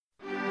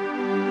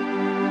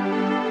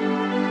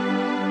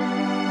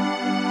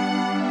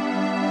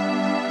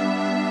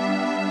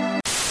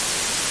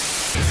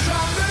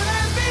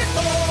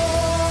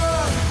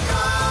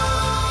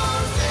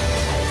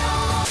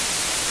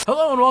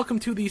welcome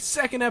to the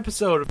second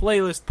episode of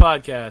Playlist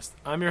Podcast.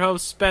 I'm your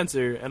host,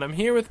 Spencer, and I'm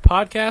here with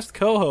podcast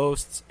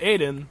co-hosts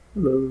Aiden.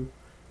 Hello.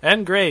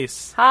 And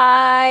Grace.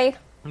 Hi.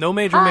 No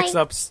major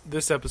mix-ups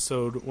this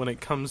episode when it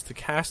comes to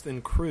cast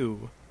and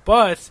crew,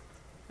 but,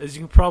 as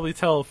you can probably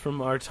tell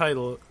from our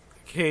title,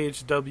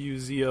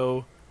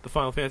 KHWZO, the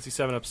Final Fantasy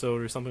VII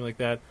episode or something like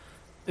that,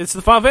 it's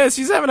the Final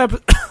Fantasy VII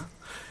episode.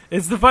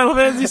 It's the Final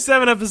Fantasy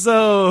VII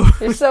episode.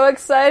 You're so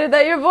excited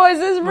that your voice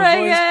is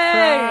ringing.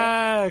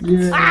 My voice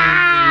cracked.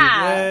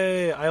 Ah!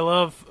 Yay! I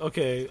love.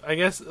 Okay, I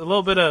guess a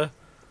little bit of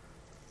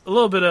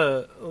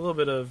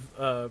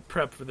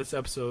prep for this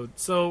episode.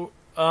 So,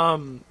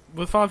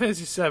 with Final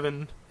Fantasy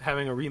VII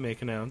having a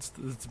remake announced,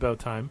 it's about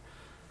time.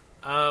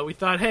 We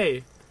thought,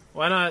 hey,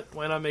 why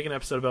not make an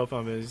episode about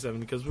Final Fantasy VII?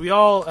 Because we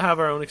all have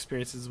our own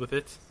experiences with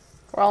it.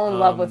 We're all in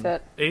love with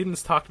it.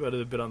 Aiden's talked about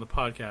it a bit on the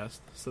podcast,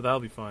 so that'll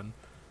be fun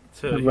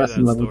to I'm hear less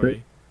in that love with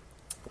story.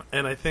 it.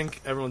 And I think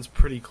everyone's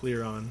pretty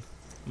clear on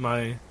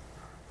my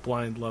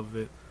blind love of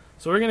it.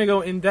 So we're going to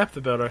go in depth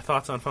about our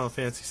thoughts on Final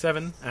Fantasy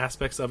VII,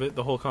 aspects of it,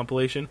 the whole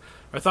compilation,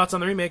 our thoughts on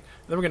the remake,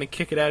 then we're going to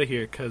kick it out of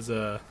here because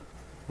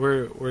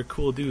we're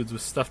cool dudes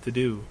with stuff to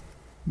do.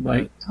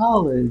 Like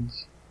college.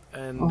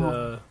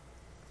 And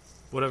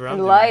whatever I'm In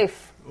doing.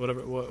 life.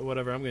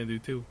 Whatever I'm going to do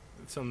too.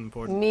 It's something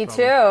important. Me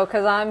probably. too,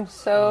 because I'm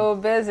so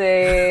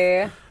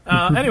busy.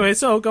 Anyway,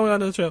 so going on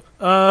to the show.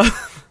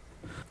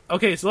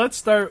 Okay, so let's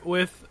start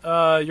with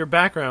your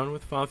background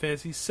with Final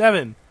Fantasy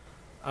VII.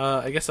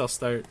 I guess I'll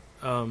start,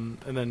 and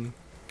then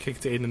kick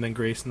it to Aiden and then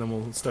Grace, and then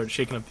we'll start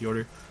shaking up the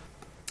order.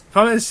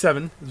 Final Fantasy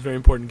VII is a very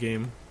important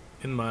game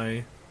in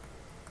my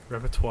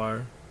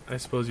repertoire, I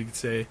suppose you could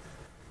say.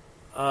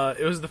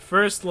 It was the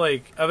first,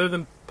 other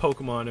than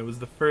Pokemon, it was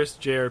the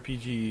first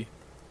JRPG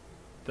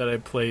that I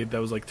played that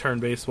was,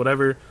 turn-based,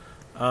 whatever.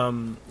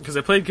 Because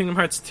I played Kingdom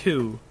Hearts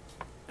 2,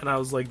 and I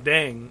was like,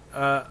 dang,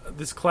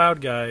 this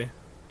Cloud guy...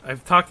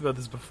 I've talked about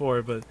this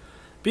before, but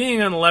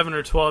being an 11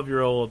 or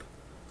 12-year-old,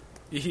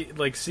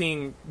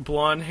 seeing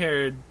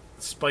blonde-haired,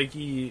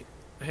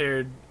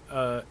 spiky-haired,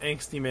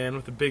 angsty man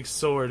with a big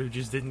sword who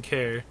just didn't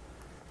care,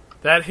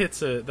 that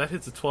hits a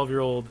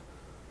 12-year-old,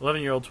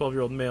 11-year-old,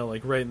 12-year-old male,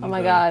 right in the... Oh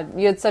my god,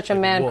 you had such a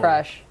man whoa.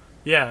 crush.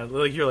 Yeah,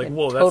 you're like,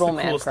 whoa, that's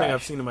the coolest thing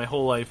I've seen in my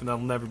whole life, and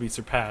that'll never be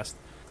surpassed.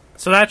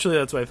 So naturally,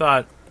 that's what I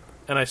thought,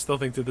 and I still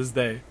think to this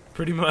day,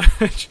 pretty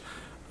much.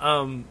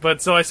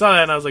 But so I saw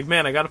that and I was like,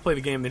 man, I gotta play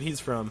the game that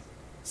he's from.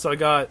 So I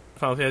got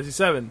Final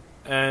Fantasy VII,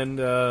 and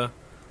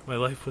my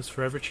life was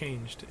forever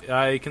changed.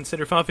 I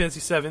consider Final Fantasy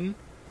VII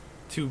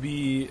to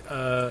be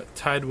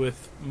tied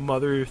with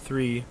Mother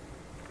 3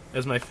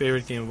 as my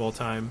favorite game of all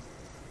time.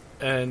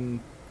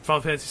 And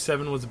Final Fantasy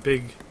VII was a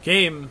big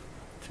game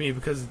to me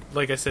because,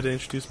 like I said, it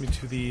introduced me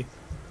to the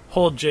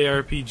whole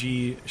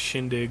JRPG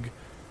shindig,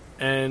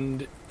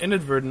 and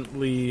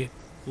inadvertently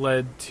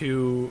led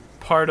to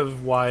part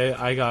of why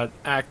I got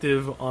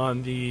active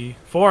on the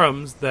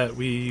forums that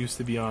we used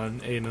to be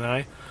on, Aiden and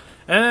I,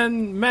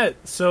 and met.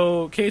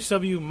 So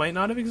KHW might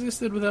not have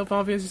existed without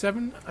Final Fantasy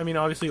VII. I mean,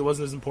 obviously it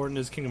wasn't as important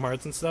as Kingdom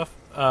Hearts and stuff,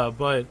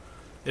 but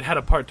it had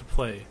a part to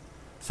play.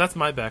 So that's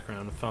my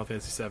background with Final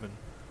Fantasy VII.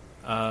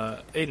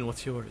 Aiden,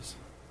 what's yours?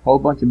 Whole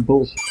bunch of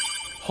bullshit.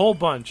 Whole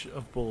bunch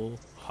of bull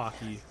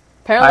hockey.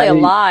 Apparently a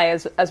lie,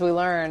 as we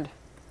learned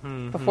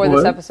before this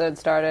What? episode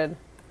started.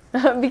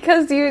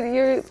 Because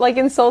you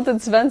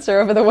insulted Spencer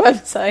over the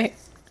website.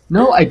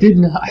 No, I did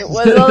not. It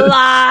was a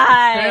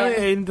lie!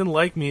 Apparently Aiden didn't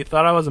like me. He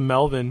thought I was a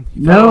Melvin.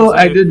 No,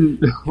 I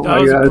didn't. Oh I my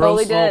was a god. gross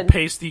Totally little did.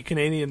 pasty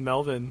Canadian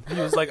Melvin. He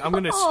was like, "I'm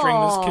gonna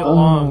string this kid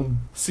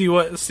along, see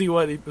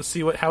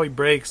how he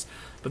breaks."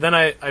 But then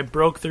I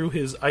broke through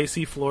his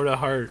icy Florida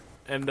heart,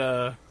 and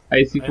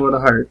Icy Florida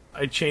heart.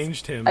 I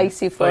changed him.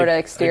 Icy Florida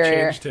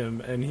exterior. I changed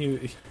him, and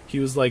he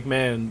was like,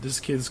 "Man, this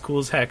kid's cool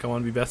as heck. I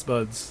want to be best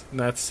buds." And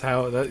that's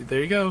how. There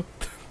you go.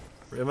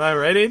 Am I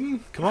right,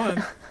 Aiden? Come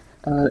on.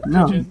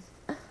 No. Pigeon.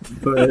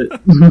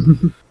 But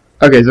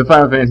okay, so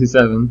Final Fantasy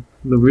VII,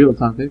 the real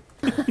topic.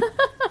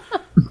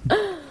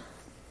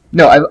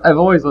 No, I've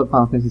always loved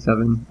Final Fantasy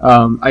VII.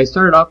 I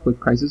started off with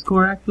Crisis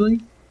Core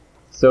actually,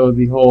 so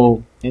the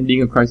whole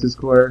ending of Crisis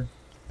Core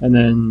and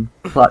then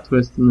plot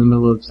twist in the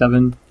middle of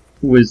 7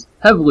 was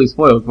heavily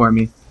spoiled for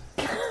me.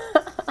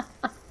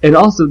 And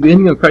also, the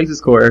ending of Crisis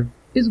Core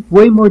is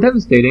way more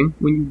devastating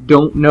when you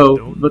don't know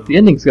what the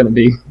ending's gonna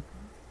be,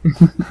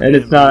 and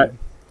it's not.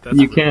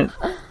 You can't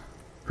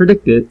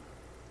predict it.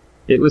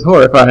 It was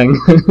horrifying.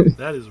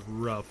 That is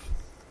rough.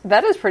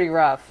 That is pretty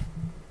rough.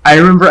 I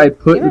remember I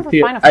put Even the for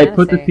Final I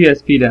put the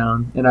Fantasy. PSP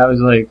down, and I was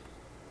like,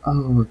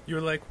 "Oh, You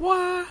were like,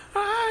 "Why?"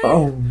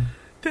 oh."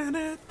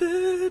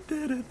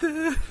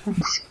 Da-da-da-da-da-da.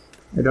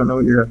 I don't know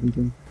what you're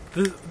referencing.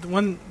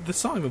 The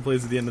song that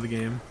plays at the end of the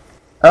game.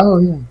 Oh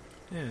yeah.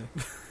 Yeah.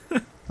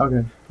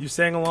 Okay. You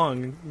sang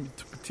along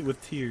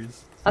with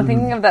tears. I'm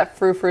thinking of that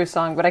Frou Frou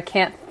song, but I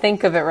can't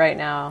think of it right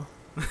now.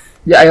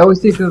 Yeah, I always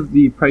think of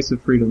the Price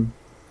of Freedom.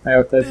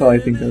 That's all I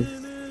think of.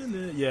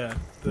 Yeah.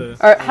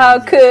 Or how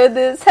could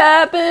this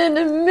happen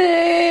to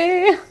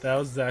me? That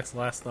was Zach's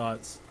last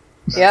thoughts.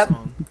 Yep.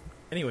 Song.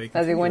 Anyway,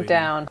 As he went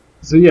continuing. down.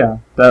 So yeah,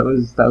 that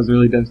was a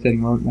really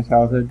devastating moment in my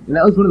childhood, and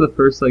that was one of the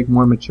first like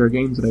more mature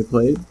games that I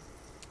played.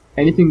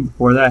 Anything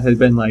before that had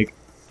been like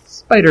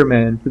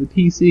Spider-Man for the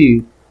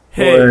PC,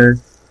 or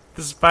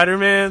the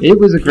Spider-Man. It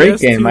was a great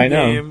game, I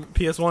know.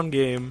 PS1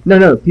 game.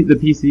 No, the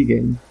PC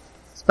game,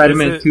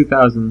 Spider-Man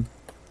 2000.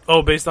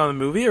 Oh, based on the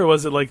movie, or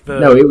was it like the?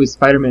 No, it was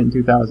Spider-Man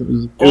 2000.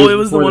 It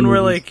was the one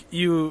where like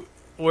you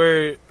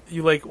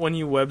like when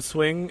you web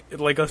swing,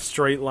 like a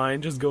straight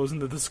line just goes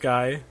into the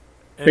sky.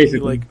 And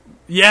basically.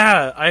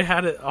 Yeah, I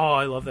had it. Oh,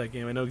 I love that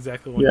game. I know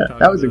exactly what you're talking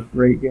about. Yeah, that was a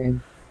great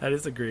game. That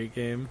is a great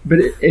game. But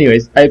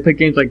anyways, I played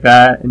games like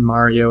that and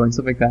Mario and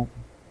stuff like that.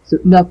 So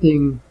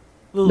nothing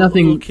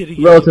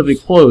relatively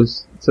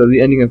close to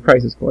the ending of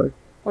Crisis Core.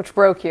 Which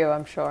broke you,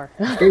 I'm sure.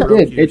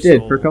 It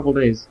did for a couple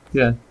days.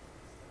 Yeah.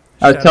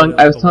 I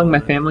was telling my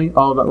family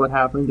all about what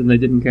happened and they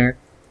didn't care.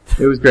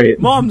 It was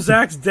great. Mom,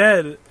 Zach's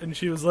dead, and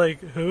she was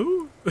like,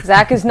 "Who?"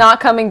 Zach is not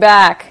coming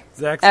back.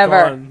 Zach's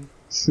ever.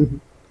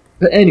 Gone.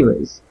 But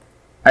anyways,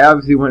 I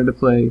obviously wanted to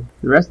play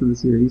the rest of the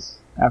series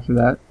after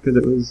that because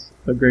it was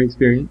a great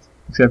experience,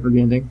 except for the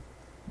ending.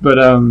 But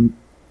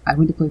I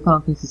went to play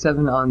Final Fantasy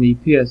VII on the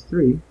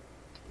PS3,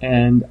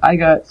 and I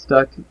got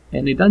stuck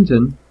in a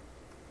dungeon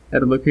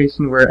at a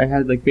location where I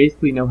had like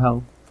basically no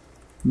health,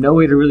 no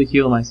way to really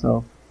heal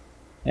myself,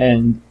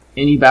 and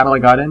any battle I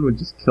got in would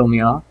just kill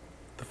me off.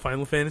 The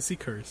Final Fantasy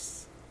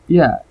curse.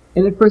 Yeah,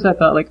 and at first I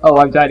thought like, oh,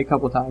 I've died a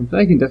couple times, but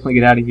I can definitely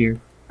get out of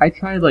here. I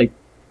tried like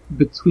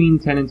between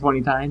 10 and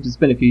 20 times. It's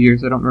been a few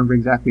years, so I don't remember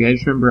exactly. I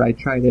just remember I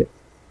tried it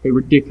a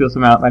ridiculous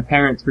amount. My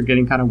parents were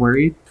getting kind of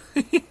worried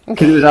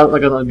because it was out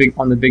like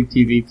on the big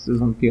TV because it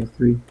was on the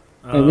PS3,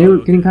 and they were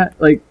getting kind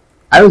of like,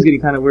 I was getting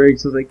kind of worried.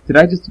 So I was like, did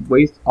I just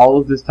waste all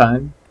of this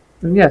time?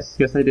 And yes,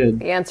 I did.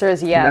 The answer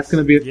is yes. And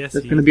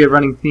that's gonna be a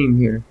running theme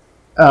here.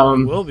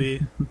 It will be.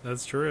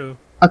 That's true.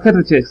 I'll cut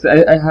to the chase.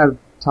 I have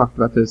talked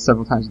about this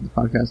several times in the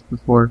podcast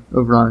before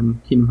over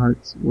on Kingdom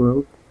Hearts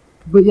World.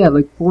 But yeah,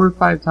 like 4 or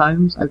 5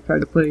 times I've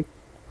tried to play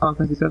Final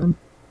Fantasy VII.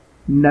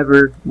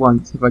 Never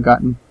once have I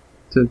gotten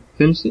to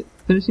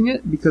finishing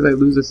it because I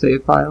lose a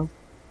save file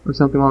or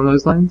something along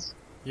those lines.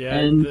 Yeah,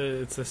 and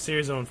it's a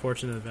series of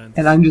unfortunate events.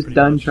 And I'm just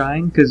done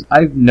trying because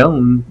I've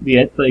known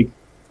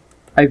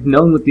I've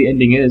known what the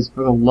ending is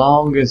for the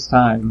longest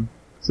time.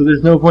 So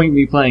there's no point in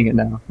me playing it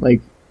now.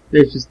 Like,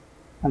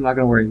 I'm not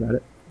gonna worry about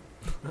it.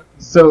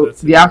 So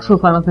the actual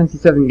Final Fantasy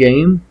VII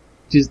game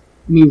just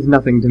means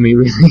nothing to me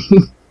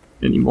really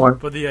anymore.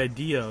 But the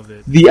idea of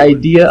it. The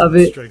idea of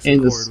it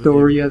and the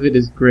story of it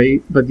is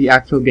great, but the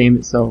actual game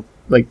itself,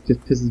 like, just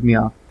pisses me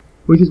off.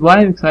 Which is why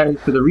I'm excited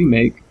for the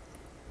remake,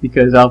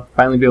 because I'll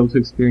finally be able to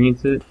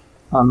experience it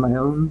on my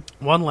own.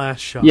 One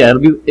last shot. Yeah,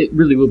 it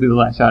really will be the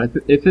last shot.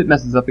 If it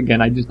messes up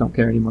again, I just don't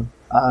care anymore.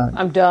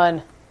 I'm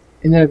done.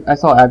 And then I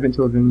saw Advent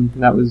Children,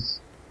 and that was...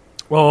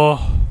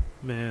 Oh,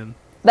 man.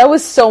 That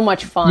was so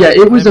much fun. Yeah,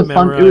 it was a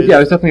fun... It was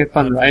definitely a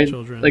fun ride.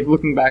 Children. Like,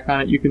 looking back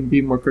on it, you can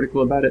be more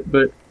critical about it,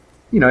 but,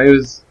 you know,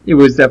 it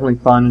was definitely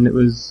fun, and it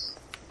was,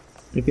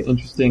 like, an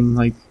interesting,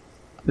 like,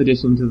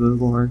 addition to the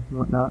lore and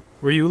whatnot.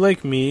 Were you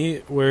like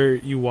me, where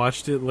you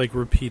watched it, like,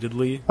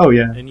 repeatedly? Oh,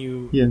 yeah. And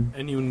you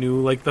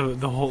knew, like,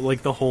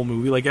 the whole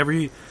movie? Like,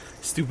 every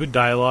stupid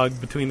dialogue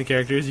between the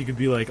characters, you could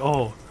be like,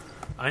 oh,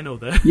 I know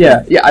that.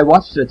 Yeah, I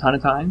watched it a ton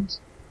of times,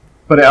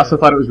 but I also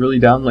thought it was really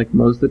dumb, like,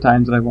 most of the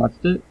times that I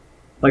watched it.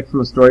 Like,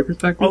 from a story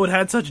perspective? Oh, it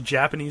had such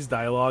Japanese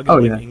dialogue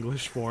in, like,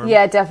 English form.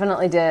 Yeah, it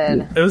definitely did.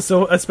 Yeah. It was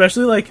so...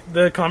 Especially, like,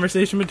 the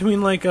conversation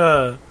between, like,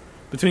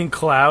 between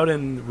Cloud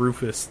and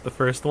Rufus, the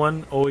first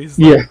one, always,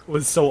 like,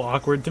 was so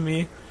awkward to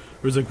me.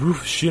 It was like,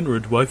 Rufus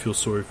Shinra, do I feel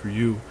sorry for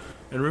you?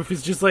 And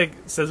Rufus just, like,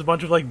 says a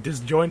bunch of, like,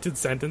 disjointed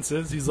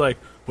sentences. He's like,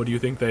 what do you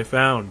think they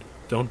found?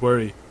 Don't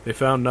worry, they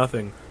found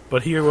nothing.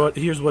 But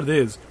here's what it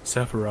is,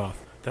 Sephiroth.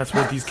 That's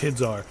what these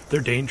kids are. They're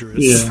dangerous.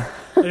 Yeah.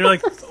 And you're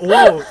like,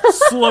 whoa,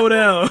 slow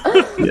down.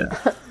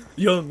 Yeah.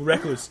 Young,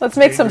 reckless. Let's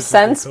make some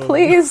sense,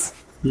 please.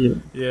 Yeah.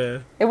 Yeah.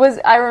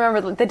 I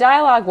remember the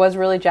dialogue was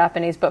really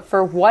Japanese, but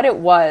for what it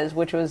was,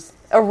 which was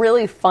a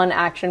really fun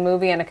action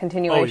movie and a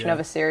continuation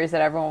of a series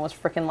that everyone was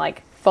freaking,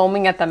 like,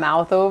 foaming at the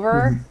mouth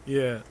over.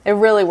 Yeah. It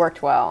really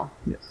worked well.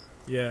 Yes.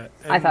 Yeah.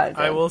 And I thought it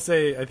did. I will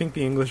say, I think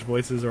the English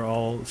voices are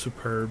all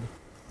superb.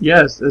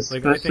 Yes,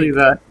 especially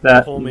like,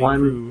 that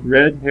one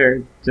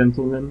red-haired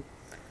gentleman.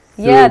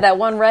 Yeah, that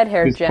one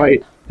red-haired gentleman.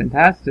 He's quite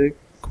fantastic.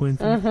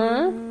 Quentin.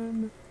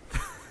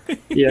 Mm-hmm.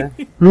 Yeah.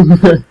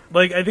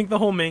 Like, I think the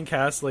whole main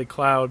cast, like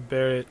Cloud,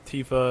 Barrett,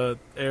 Tifa,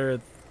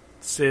 Aerith,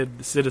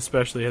 Sid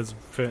especially has,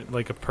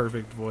 like, a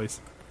perfect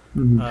voice.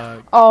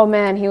 Mm-hmm. Oh,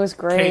 man, he was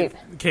great.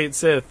 Kate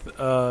Sith,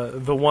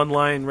 the one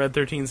line Red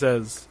 13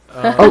 says...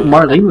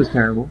 Marlene was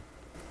terrible.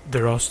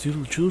 There are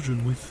still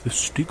children with the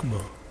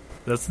stigma.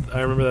 I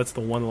remember that's the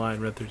one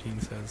line Red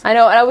 13 says. I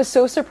know, and I was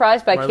so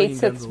surprised by Marlene Kate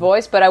Sith's Denzel.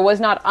 voice, but I was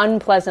not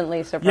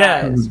unpleasantly surprised.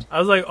 Yeah, I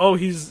was like, oh,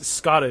 he's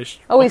Scottish.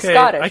 Oh, he's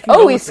Scottish.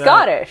 Oh, he's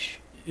Scottish.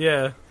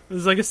 Yeah.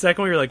 There's like a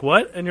second where you're like,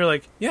 what? And you're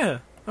like, yeah,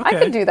 okay. I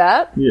could do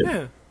that.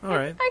 Yeah,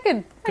 alright. I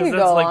could that's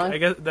go like, along. I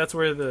guess that's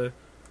where the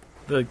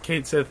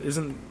Kate Sith,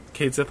 isn't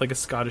Kate Sith like a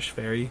Scottish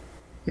fairy?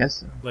 Yes.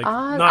 So. Like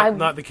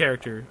not the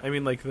character. I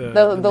mean, like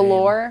the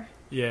lore.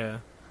 Yeah.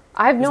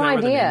 I have no idea.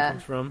 Where the name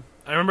comes from?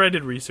 I remember I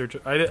did research.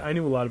 I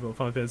knew a lot about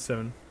Final Fantasy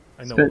VII.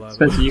 I know a lot.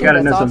 Spencer, you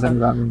gotta know something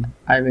about me.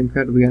 I'm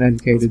incredibly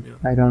uneducated.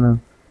 I don't know.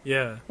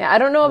 Yeah. Yeah, I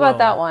don't know about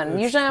that one.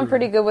 Usually I'm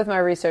pretty good with my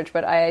research,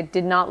 but I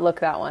did not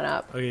look that one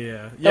up. Oh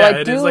yeah. Yeah,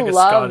 I do like a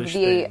love Scottish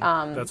the thing.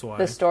 That's why.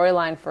 the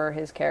storyline for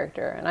his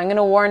character. And I'm going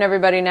to warn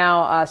everybody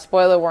now,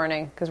 spoiler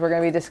warning, because we're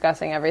going to be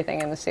discussing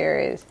everything in the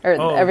series or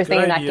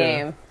everything in that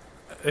game.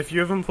 If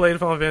you haven't played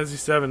Final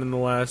Fantasy VII in the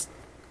last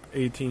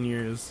 18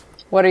 years,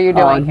 what are you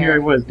doing and here I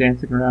was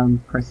dancing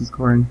around Crisis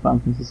Core and Final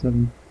Fantasy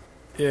VII.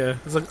 Yeah,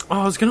 it's like,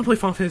 I was going to play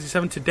Final Fantasy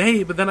VII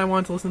today, but then I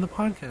wanted to listen to the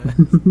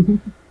podcast.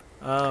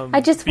 I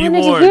just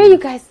wanted to hear you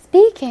guys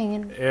speaking.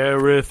 And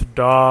Aerith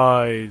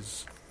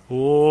dies.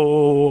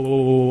 Oh.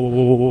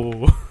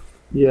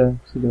 Yeah,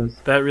 she does.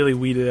 That really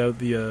weeded out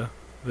the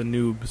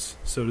noobs,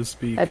 so to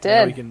speak. It did.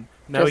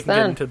 Now we can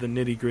get into the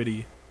nitty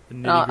gritty.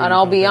 And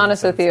I'll be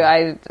honest with you,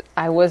 I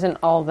wasn't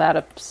all that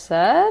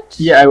upset.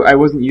 Yeah, I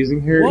wasn't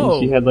using her,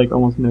 and she had like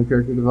almost no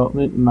character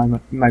development in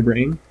my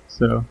brain.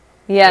 So.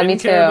 Yeah, me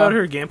too. I didn't care about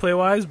her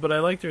gameplay-wise, but I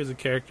liked her as a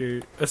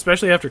character,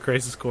 especially after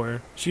Crisis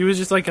Core. She was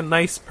just like a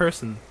nice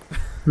person.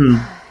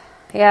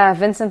 Yeah,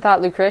 Vincent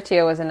thought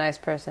Lucretia was a nice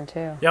person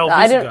too. Yeah, well,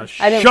 I didn't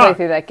play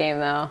through that game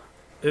though.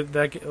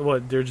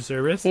 Dirge of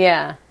Cerberus?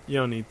 Yeah. You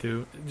don't need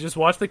to. Just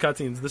watch the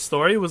cutscenes. The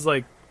story was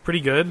like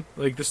pretty good.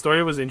 Like the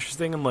story was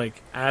interesting and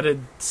like added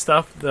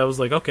stuff that was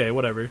like okay,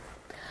 whatever.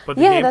 But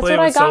the gameplay that's what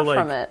was I got so like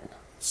from it.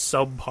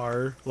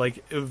 subpar,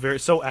 like it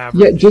was so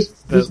average. Yeah,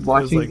 just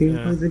watching like,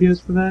 gameplay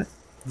videos for that.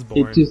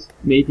 It just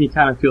made me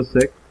kind of feel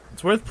sick.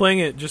 It's worth playing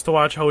it just to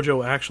watch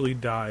Hojo actually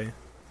die.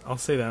 I'll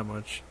say that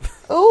much.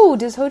 Oh,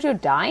 does Hojo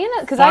die in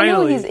it? Because I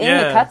know he's in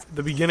the cuts.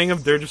 The beginning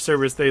of Dirge of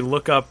Cerberus, they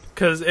look up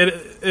because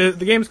the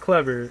game's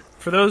clever.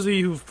 For those of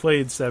you who've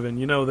played 7,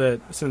 you know that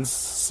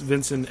since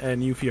Vincent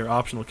and Yuffie are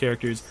optional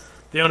characters,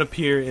 they don't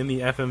appear in the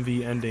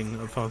FMV ending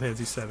of Final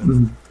Fantasy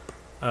 7.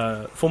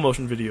 Full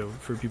motion video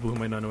for people who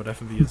might not know what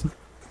FMV is,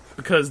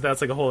 because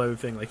that's like a whole other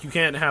thing. Like you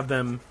can't have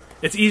them.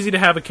 It's easy to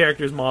have a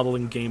character's model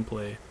in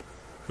gameplay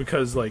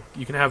because like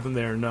you can have them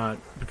there or not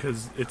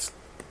because it's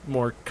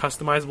more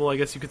customizable, I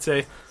guess you could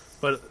say,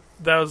 but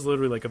that was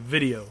literally like a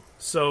video.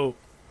 So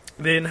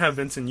they didn't have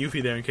Vincent and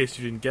Yuffie there in case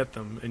you didn't get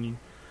them, and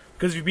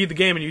because if you beat the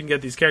game and you can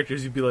get these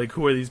characters, you'd be like,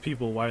 who are these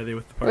people? Why are they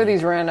with the party? Who are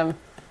these random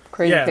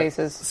crazy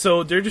faces?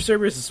 So Dirge of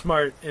Cerberus is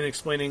smart in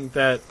explaining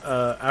that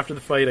after the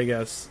fight, I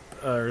guess,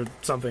 or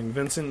something,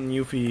 Vincent and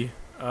Yuffie,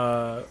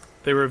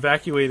 they were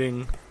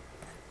evacuating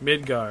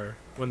Midgar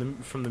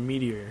from the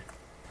meteor.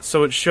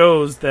 So it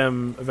shows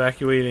them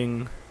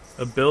evacuating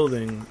a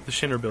building, the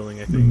Shinra building,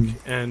 I think,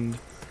 and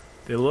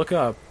they look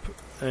up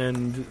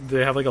and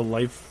they have like a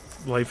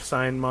life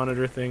sign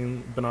monitor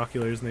thing,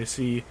 binoculars, and they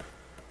see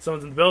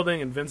someone's in the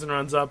building, and Vincent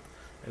runs up.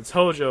 It's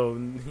Hojo,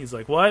 and he's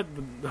like, "What?"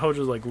 But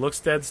Hojo's like looks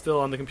dead still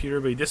on the computer,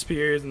 but he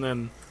disappears, and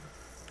then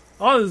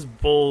all this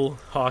bull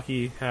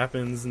hockey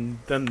happens, and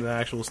then the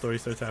actual story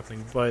starts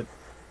happening. But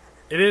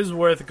it is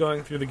worth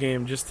going through the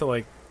game just to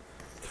like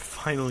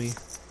finally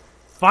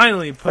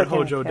put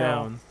Hojo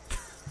down.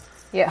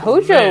 Yeah,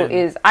 Hojo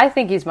is... I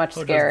think he's much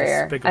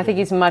scarier. I think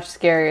he's much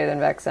scarier than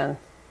Vexen.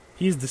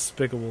 He's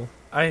despicable.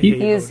 I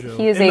hate Hojo.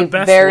 He is a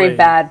very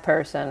bad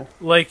person.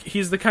 Like,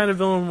 he's the kind of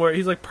villain where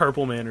he's like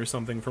Purple Man or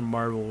something from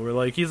Marvel, where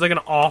like he's like an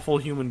awful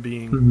human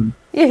being.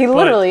 Yeah, he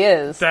literally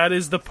is. That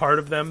is the part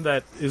of them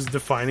that is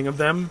defining of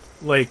them.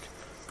 Like,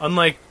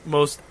 unlike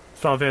most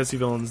Final Fantasy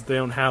villains, they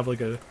don't have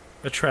like a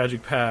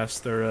tragic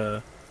past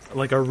or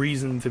a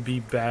reason to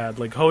be bad.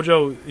 Like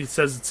Hojo, he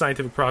says it's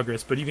scientific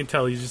progress, but you can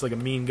tell he's just like a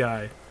mean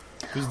guy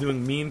who's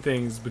doing mean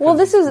things. Because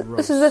this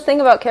is the thing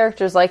about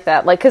characters like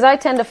that. Like, because I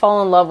tend to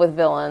fall in love with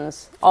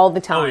villains all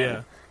the time. Oh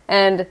yeah.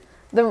 And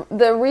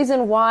the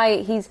reason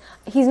why he's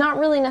not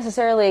really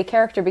necessarily a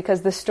character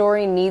because the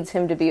story needs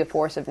him to be a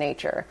force of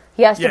nature.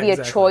 He has to be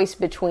a choice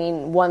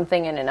between one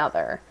thing and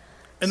another.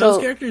 And those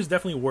characters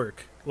definitely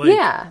work. Like,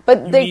 yeah,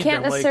 but they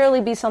can't necessarily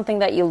be something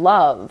that you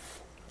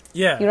love.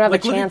 Yeah, you don't have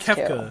like, a chance look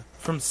at Kefka to.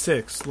 From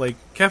 6. Like,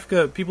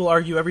 Kefka, people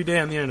argue every day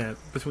on the internet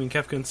between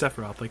Kefka and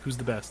Sephiroth, like, who's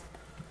the best.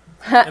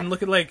 And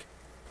look at, like,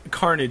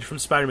 Carnage from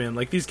Spider-Man.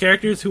 Like, these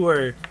characters who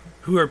are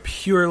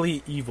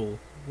purely evil,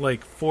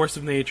 like, force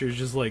of nature,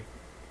 just, like,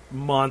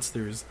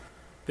 monsters.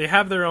 They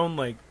have their own,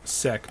 like,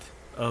 sect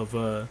of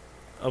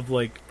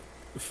like,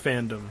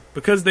 fandom.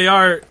 Because they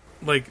are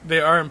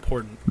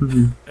important,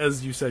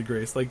 as you said,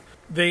 Grace. Like,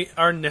 they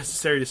are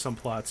necessary to some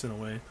plots, in a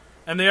way.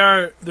 And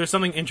there's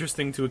something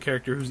interesting to a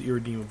character who's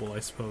irredeemable, I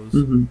suppose.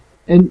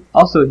 And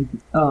also,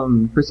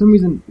 for some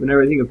reason,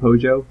 whenever I think of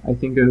Hojo, I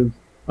think of,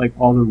 like,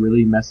 all the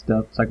really messed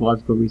up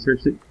psychological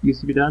research that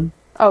used to be done.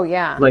 Oh,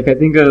 yeah. Like, I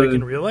think of like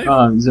in real life?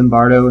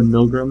 Zimbardo and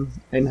Milgram,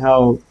 and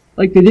how,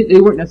 like,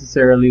 they weren't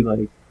necessarily,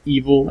 like,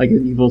 evil, like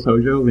an evil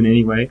Hojo in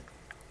any way,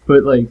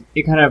 but, like,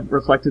 it kind of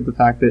reflected the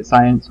fact that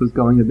science was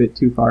going a bit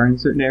too far in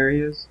certain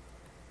areas,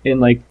 and,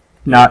 like,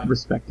 not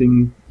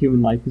respecting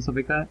human life and stuff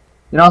like that.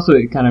 And also,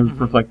 it kind of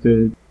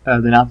reflected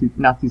the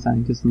Nazi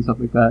scientists and stuff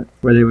like that,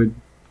 where they would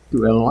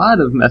do a lot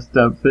of messed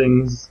up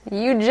things.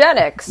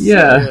 Eugenics.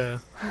 Yeah.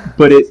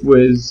 But it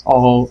was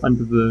all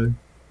under the...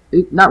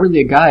 not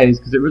really a guise,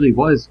 because it really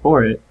was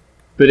for it,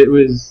 but it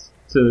was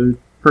to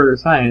further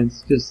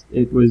science, just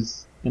it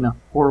was in a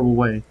horrible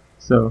way.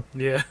 So,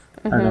 yeah.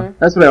 I don't know.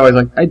 That's what I always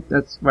like.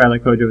 That's why I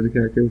like Hojo as a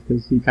character,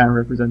 because he kind of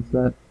represents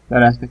that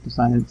aspect of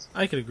science.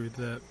 I could agree with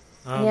that.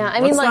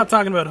 Let's stop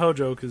talking about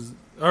Hojo, because...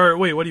 Or,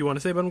 wait, what do you want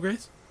to say about him,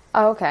 Grace?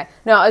 Oh, okay.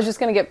 No, I was just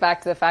going to get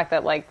back to the fact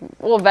that, like,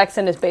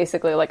 Vexen is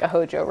basically like a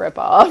Hojo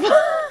ripoff.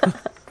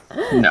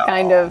 No.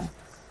 Kind of.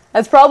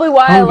 That's probably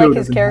why Hojo I like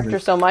his character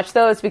so much,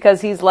 though. It's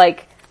because he's,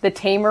 like, the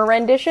tamer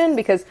rendition,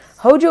 because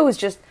Hojo is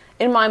just,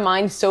 in my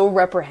mind, so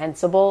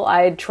reprehensible.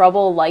 I had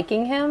trouble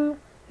liking him.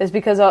 Is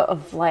because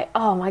of, like,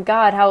 oh my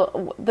god,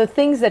 how the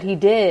things that he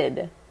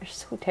did are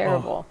so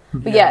terrible.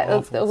 But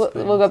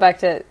we'll go back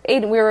to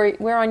Aiden.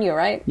 We're on you,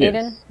 right, yes.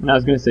 Aiden? And I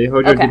was going to say,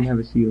 Hojo didn't have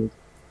a shield,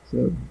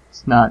 so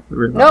it's not the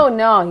ripoff.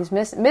 No, he's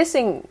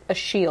missing a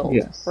shield,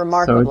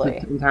 remarkably. So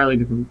it's entirely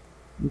different.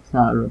 It's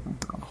not a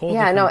ripoff.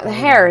 Yeah, no, the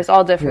hair is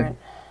all different.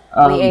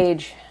 Yeah. The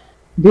age.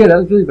 Yeah, that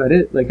was really about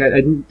it. Like,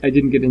 I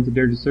didn't get into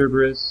Dirge of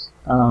Cerberus,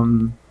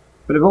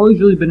 but I've always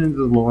really been into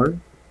the lore.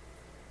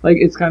 Like,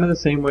 it's kind of the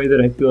same way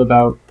that I feel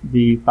about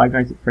the Five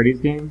Nights at Freddy's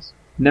games.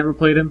 Never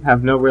played them,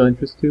 have no real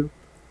interest to.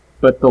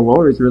 But the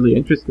lore is really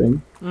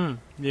interesting. Yeah.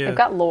 They've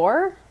got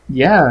lore?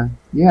 Yeah,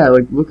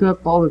 like, look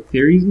up all the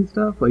theories and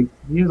stuff. Like,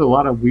 he has a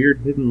lot of weird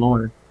hidden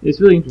lore.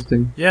 It's really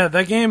interesting. Yeah,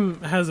 that game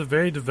has a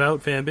very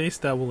devout fan base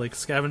that will, like,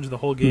 scavenge the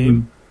whole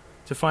game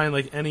to find,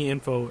 like, any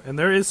info. And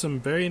there is some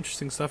very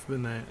interesting stuff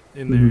in there.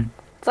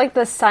 It's like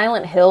the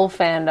Silent Hill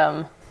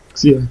fandom.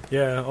 Yeah.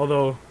 Yeah,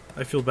 although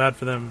I feel bad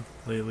for them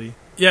lately.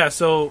 Yeah,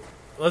 so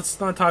let's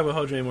not talk about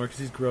Hojo anymore because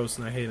he's gross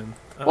and I hate him.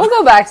 We'll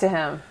go back to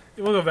him.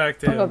 We'll go back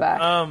to him. We'll go back.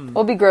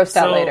 We'll be grossed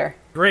out later.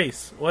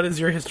 Grace, what is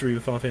your history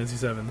with Final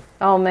Fantasy VII?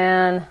 Oh,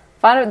 man.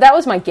 That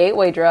was my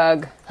gateway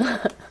drug.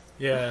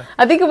 Yeah.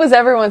 I think it was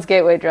everyone's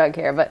gateway drug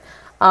here, but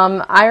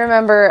I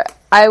remember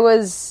I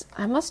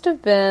must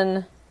have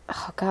been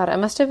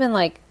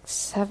like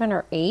 7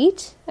 or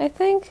 8, I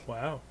think.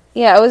 Wow.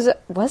 Yeah, was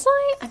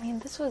I? I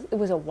mean, it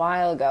was a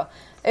while ago.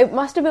 It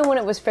must have been when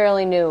it was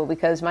fairly new,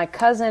 because my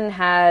cousin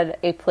had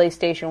a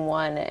PlayStation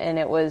 1, and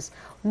it was,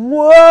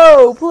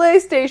 whoa,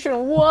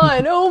 PlayStation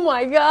 1, oh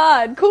my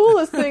god,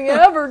 coolest thing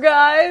ever,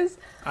 guys.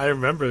 I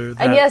remember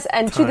that. And yes,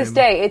 and to this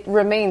day, it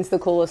remains the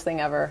coolest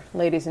thing ever,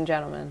 ladies and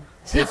gentlemen.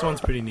 This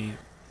one's pretty neat.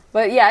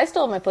 But yeah, I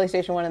still have my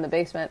PlayStation 1 in the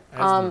basement. As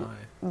do I.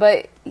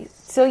 But,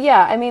 so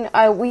yeah, I mean,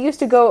 we used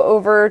to go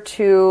over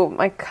to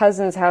my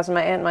cousin's house,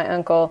 my aunt and my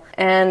uncle,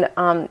 and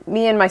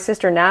me and my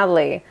sister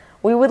Natalie,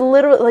 we would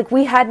literally, like,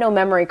 we had no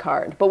memory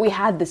card, but we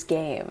had this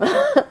game.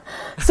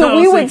 So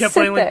we would kept sit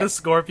playing, there. like, the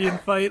Scorpion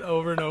fight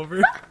over and over?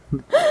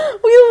 We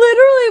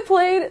literally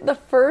played the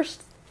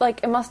first,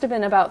 like, it must have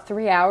been about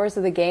 3 hours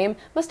of the game.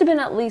 Must have been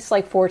at least,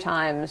 like, 4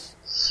 times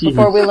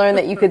before we learned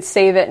that you could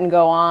save it and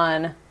go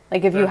on,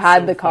 like, if you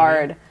had the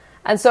card. Funny.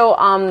 And so,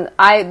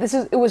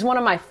 it was one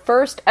of my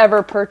first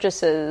ever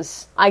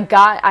purchases.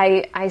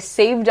 I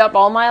saved up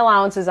all my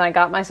allowances and I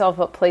got myself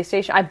a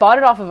PlayStation. I bought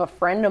it off of a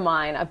friend of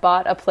mine. I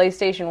bought a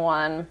PlayStation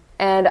 1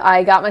 and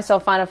I got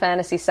myself Final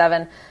Fantasy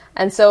VII.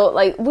 And so,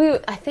 like,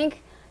 I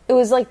think it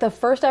was like the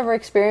first ever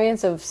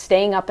experience of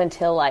staying up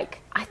until,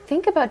 like, I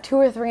think about 2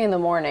 or 3 in the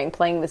morning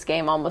playing this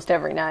game almost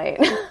every night.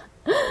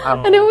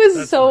 And it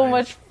was so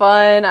much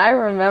fun. I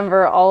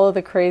remember all of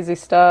the crazy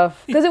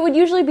stuff. Because it would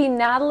usually be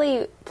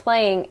Natalie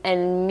playing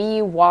and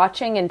me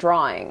watching and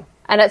drawing.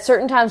 And at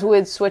certain times we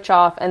would switch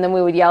off and then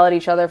we would yell at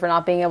each other for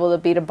not being able to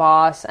beat a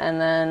boss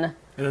and then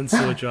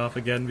switch off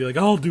again and be like,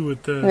 I'll do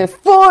it then. And then,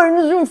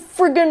 fine,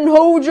 freaking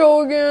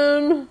Hojo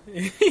again.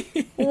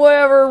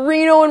 Whatever,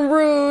 Reno and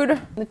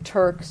Rude. The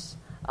Turks.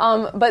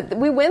 But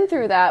we went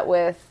through that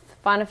with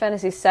Final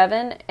Fantasy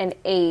 7 and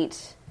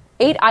 8.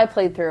 8 I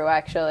played through,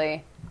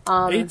 actually.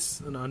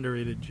 8's an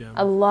underrated gem.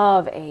 I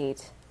love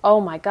 8.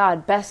 Oh my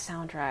god, best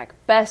soundtrack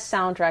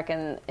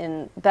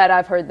in that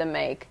I've heard them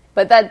make.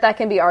 But that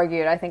can be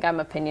argued. I think I'm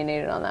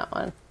opinionated on that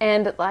one.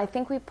 And I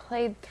think we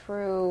played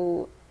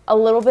through a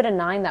little bit of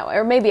 9 that way.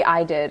 Or maybe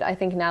I did. I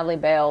think Natalie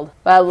bailed.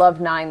 But I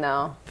loved 9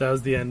 though. That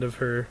was the end of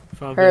her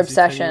Final Fantasy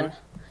obsession. Tenure.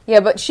 Yeah,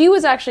 but she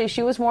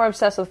was more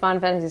obsessed with Final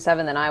Fantasy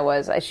VII than I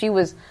was. She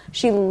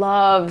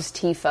loves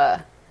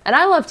Tifa. And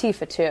I love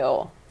Tifa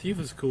too.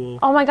 Tifa's cool.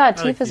 Oh my god,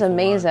 Tifa's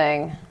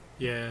amazing.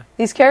 Yeah.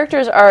 These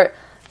characters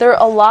they're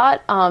a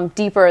lot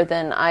deeper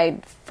than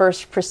I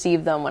first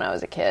perceived them when I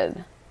was a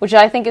kid. Which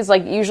I think is,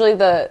 like, usually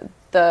the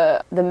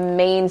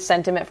main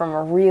sentiment from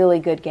a really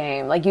good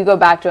game. Like, you go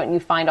back to it and you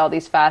find all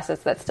these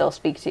facets that still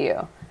speak to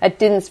you. That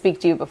didn't speak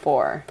to you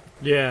before.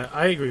 Yeah,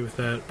 I agree with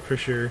that, for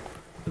sure.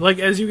 Like,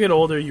 as you get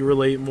older, you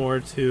relate more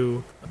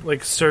to,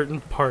 like, certain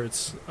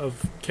parts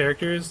of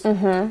characters.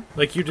 Mm-hmm.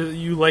 Like,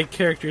 you like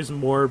characters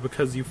more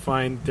because you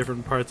find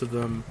different parts of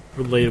them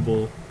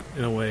relatable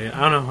in a way. I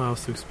don't know how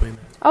else to explain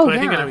that. Oh, but yeah. I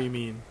think I know what you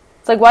mean.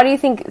 It's like, why do you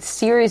think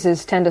series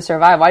tend to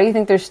survive? Why do you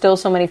think there's still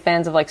so many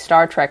fans of, like,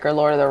 Star Trek or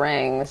Lord of the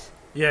Rings?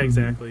 Yeah,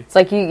 exactly. It's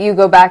like you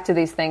go back to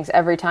these things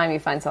every time you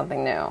find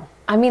something new.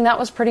 I mean, that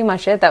was pretty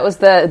much it. That was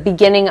the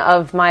beginning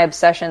of my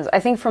obsessions. I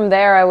think from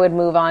there I would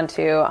move on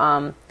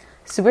to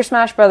Super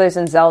Smash Brothers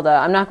and Zelda.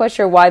 I'm not quite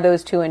sure why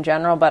those two in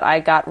general, but I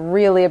got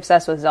really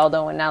obsessed with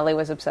Zelda when Natalie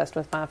was obsessed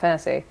with Final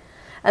Fantasy.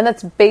 And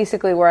that's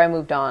basically where I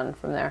moved on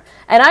from there.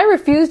 And I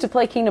refused to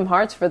play Kingdom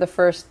Hearts for the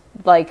first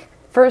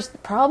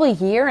probably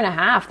year and a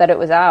half that it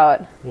was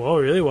out. Whoa,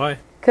 really? Why?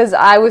 Because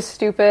I was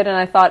stupid and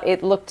I thought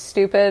it looked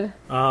stupid.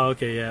 Oh,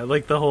 okay, yeah.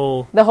 Like the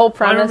whole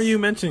premise. I remember you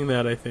mentioning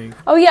that, I think.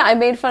 Oh, yeah, I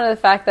made fun of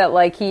the fact that,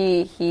 like,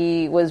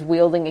 he was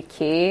wielding a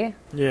key.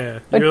 Yeah.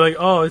 But, you're like,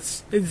 oh,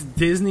 it's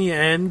Disney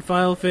and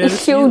Final Fantasy?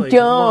 It's so like,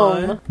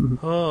 dumb.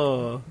 What?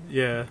 Oh,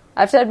 yeah. I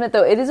have to admit,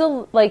 though,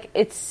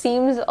 it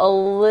seems a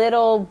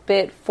little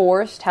bit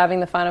forced having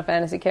the Final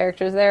Fantasy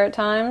characters there at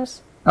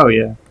times. Oh,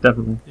 yeah,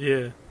 definitely.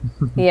 Yeah.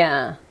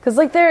 Yeah, because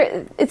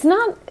it's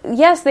not.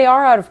 Yes, they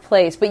are out of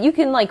place, but you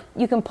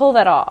can pull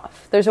that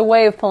off. There's a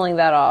way of pulling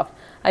that off.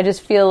 I just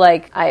feel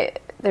like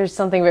there's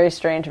something very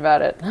strange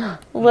about it. A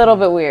little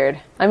bit weird.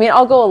 I mean,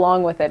 I'll go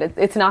along with it.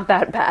 It's not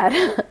that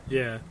bad.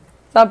 Yeah.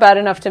 It's not bad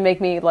enough to make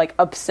me like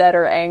upset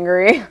or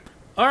angry.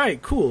 All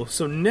right, cool.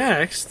 So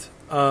next,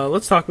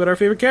 let's talk about our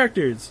favorite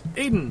characters.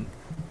 Aiden,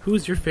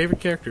 who's your favorite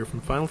character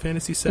from Final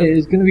Fantasy VII?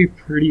 It's going to be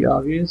pretty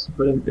obvious,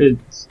 but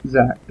it's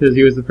Zack, because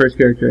he was the first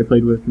character I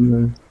played with in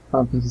the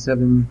Final Fantasy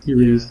VII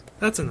series. Yeah,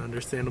 that's an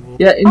understandable.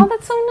 Yeah,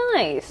 that's so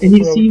nice. And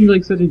he seemed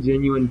like such a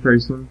genuine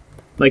person.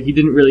 Like, he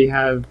didn't really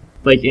have,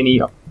 like,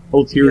 any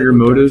ulterior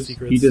motives.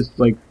 He just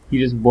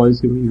was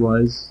who he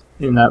was.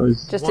 And that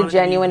was... just a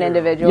genuine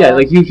individual. Yeah,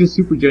 like, he was just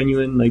super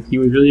genuine. Like, he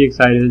was really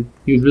excited.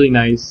 He was really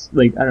nice.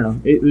 Like, I don't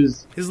know. It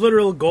was... his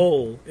literal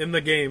goal in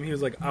the game, he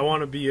was like, I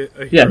want to be a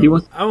hero. Yeah,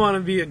 I want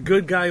to be a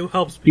good guy who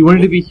helps people. He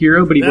wanted to be a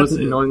hero, but he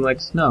wasn't annoying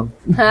like Snow.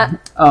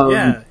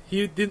 Yeah,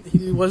 he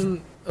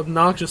wasn't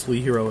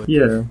obnoxiously heroic.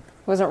 Yeah.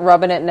 Wasn't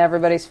rubbing it in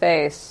everybody's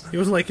face. He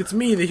wasn't like, it's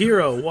me, the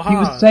hero. Waha. He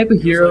was the type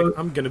of hero... like,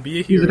 I'm going to be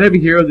a hero. He was the type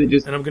of hero that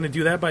just... and I'm going to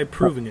do that by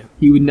proving it.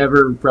 He would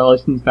never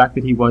relish in the fact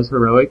that he was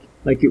heroic.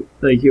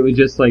 It was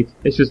just like,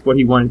 it's just what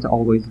he wanted to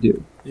always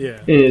do. Yeah.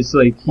 And it's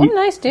like... what a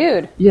nice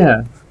dude.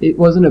 Yeah. It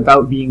wasn't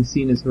about being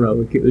seen as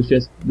heroic. It was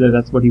just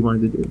that's what he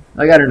wanted to do.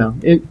 Like, I don't know.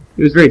 It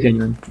was very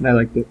genuine, and I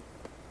liked it.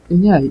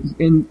 And yeah,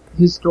 in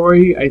his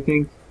story, I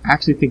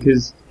actually think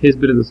his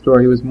bit of the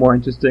story was more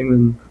interesting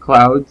than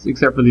Cloud's,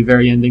 except for the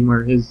very ending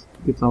where his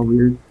gets all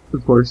weird,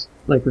 of course.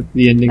 Like, with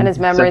the ending. And his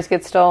memories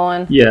get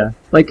stolen. Yeah.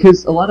 Like,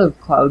 because a lot of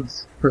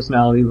Cloud's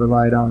personality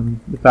relied on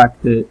the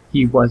fact that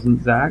he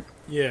wasn't Zack.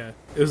 Yeah.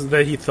 It was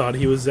that he thought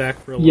he was Zack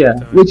for a long time.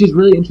 Yeah, which is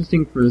really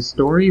interesting for the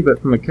story,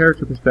 but from a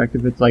character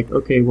perspective, it's like,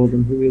 okay, well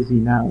then who is he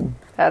now?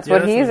 That's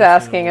what he's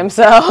asking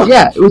himself.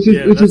 Yeah,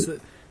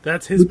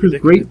 that's his which was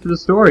great for the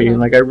story,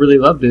 and like I really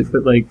loved it.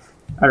 But like,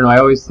 I don't know, I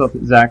always thought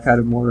that Zack had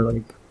a more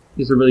like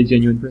just a really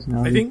genuine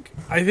personality.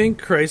 I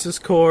think Crisis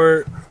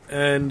Core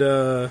and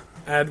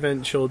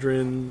Advent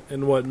Children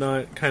and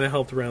whatnot kind of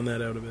helped round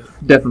that out a bit.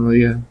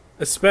 Definitely, yeah.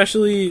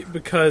 Especially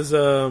because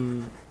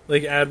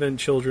like Advent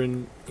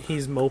Children,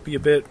 he's mopey a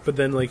bit, but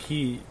then like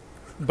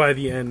by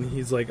the end,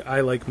 he's like,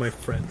 I like my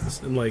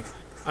friends, and like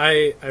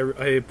I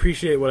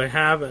appreciate what I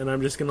have, and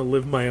I'm just gonna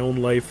live my own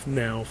life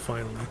now.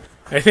 Finally,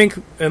 I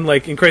think, and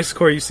like in Crisis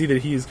Core, you see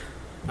that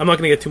I'm not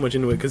gonna get too much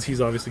into it because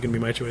he's obviously gonna be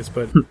my choice,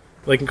 but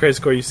like in Crisis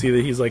Core, you see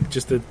that he's like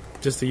just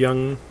a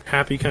young,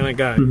 happy kind of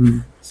guy. Mm-hmm.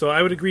 So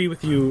I would agree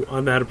with you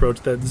on that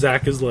approach. That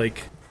Zack is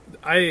like,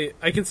 I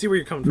can see where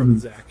you're coming from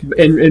with Zack,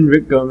 and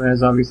Rick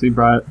Gomez obviously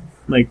brought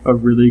like a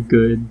really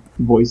good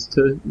voice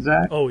to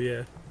Zack. Oh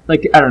yeah.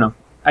 Like, I don't know.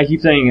 I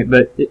keep saying it,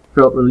 but it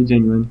felt really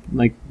genuine.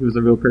 Like he was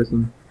a real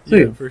person. So,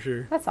 yeah, for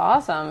sure. That's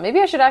awesome. Maybe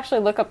I should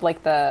actually look up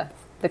like the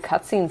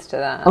cutscenes to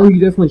that. Oh, you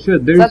definitely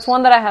should. That's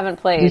one that I haven't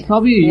played. There's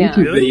probably a YouTube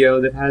Really?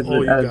 video that has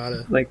it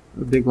as like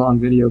a big long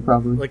video,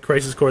 probably. Like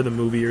Crisis Core the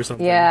movie or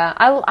something. Yeah,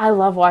 I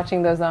love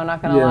watching those though, I'm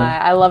not gonna lie.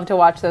 I love to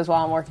watch those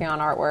while I'm working on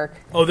artwork.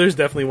 Oh, there's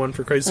definitely one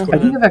for Crisis Core. I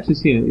think I've actually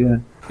seen it, yeah.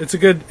 It's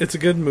a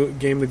good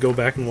game to go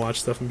back and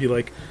watch stuff and be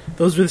like,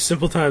 those were the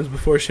simple times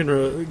before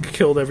Shinra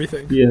killed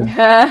everything.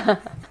 Yeah.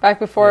 Back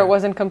before it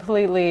wasn't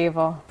completely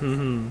evil.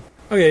 Mm-hmm.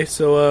 Okay,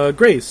 so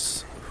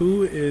Grace,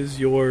 who is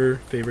your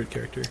favorite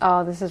character?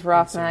 Oh, this is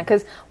rough, man.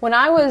 Because when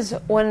I was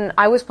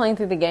playing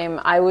through the game,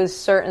 I was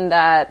certain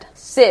that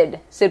Sid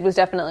was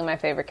definitely my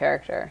favorite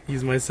character.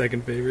 He's my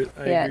second favorite.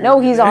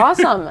 He's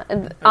awesome.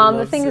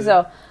 The thing is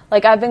though,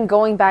 like I've been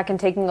going back and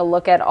taking a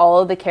look at all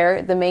of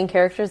the main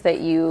characters that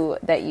you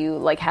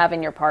like have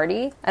in your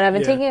party, and I've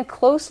been taking a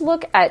close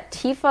look at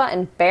Tifa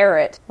and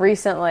Barrett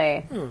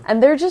recently,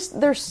 and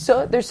they're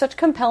such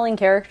compelling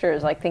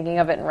characters. Like thinking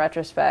of it in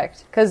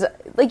retrospect, because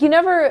like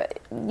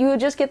you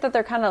just get that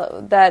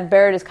that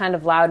Barrett is kind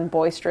of loud and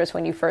boisterous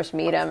when you first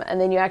meet him, and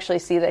then you actually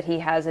see that he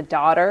has a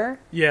daughter.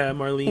 Yeah,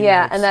 Marlene.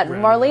 Yeah, and that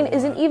Marlene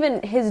isn't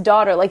even his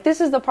daughter. Like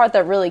this is the part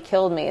that really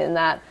killed me, in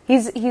that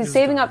he's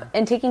saving up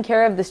and taking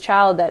care of this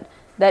child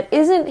that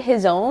isn't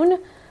his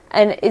own,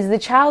 and is the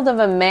child of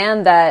a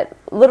man that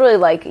literally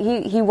like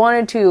he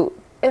wanted to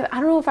I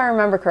don't know if I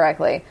remember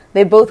correctly.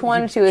 They both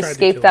wanted to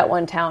escape that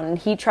one town, and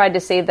he tried to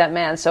save that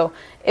man. So,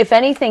 if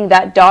anything,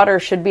 that daughter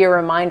should be a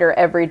reminder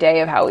every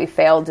day of how he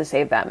failed to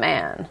save that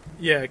man.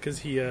 Yeah,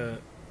 because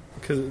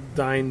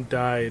Dine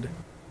died.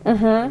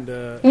 Mm-hmm.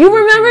 And, you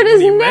remembered his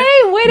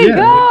name! Way to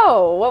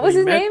go! What was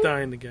his name?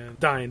 Dine again.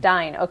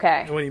 Dine,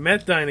 okay. And when he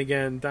met Dine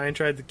again, Dine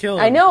tried to kill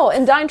him. I know,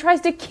 and Dine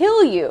tries to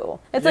kill you.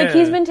 It's like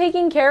he's been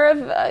taking care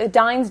of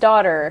Dine's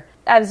daughter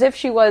as if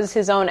she was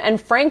his own, and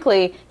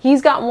frankly,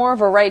 he's got more of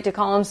a right to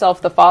call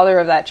himself the father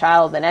of that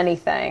child than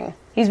anything.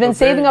 He's been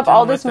saving up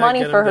all this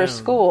money for her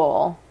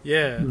school.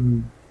 Yeah.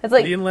 Mm-hmm. It's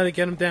like, he didn't let it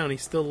get him down. He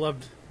still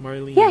loved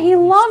Marlene. Yeah, he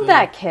loved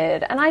that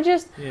kid. And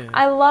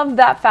I love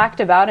that fact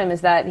about him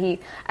is that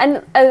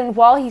and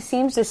while he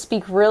seems to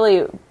speak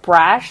really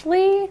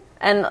brashly,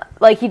 and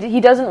like he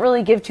doesn't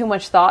really give too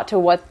much thought to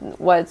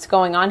what's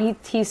going on,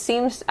 he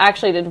seems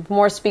actually to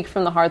more speak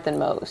from the heart than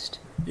most.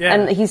 Yeah.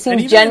 And he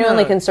seems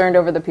genuinely concerned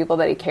over the people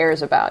that he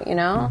cares about, you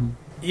know? Mm-hmm.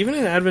 Even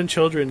in Advent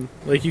Children,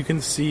 like, you can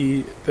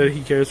see that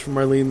he cares for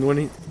Marlene. When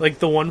he, like,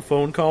 the one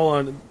phone call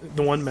on,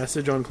 the one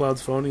message on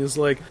Cloud's phone, he was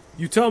like,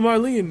 you tell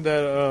Marlene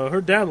that her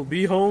dad will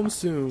be home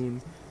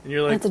soon. And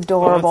you're like, that's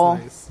adorable. Oh,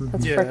 that's nice.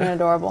 That's freaking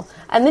adorable.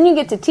 And then you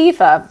get to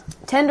Tifa,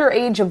 tender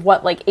age of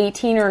what, like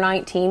 18 or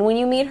 19 when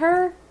you meet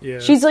her? Yeah.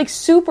 She's like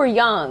super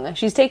young.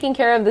 She's taking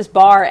care of this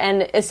bar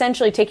and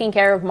essentially taking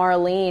care of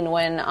Marlene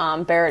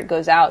when Barrett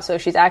goes out. So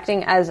she's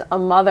acting as a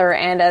mother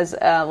and as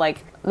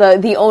like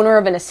the owner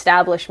of an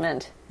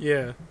establishment.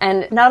 Yeah.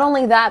 And not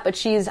only that, but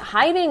she's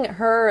hiding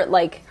her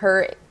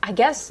I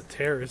guess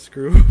terrorist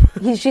group.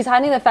 She's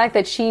hiding the fact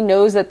that she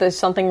knows that there's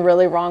something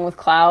really wrong with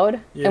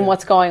Cloud and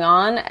what's going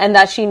on, and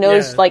that she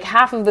knows like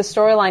half of the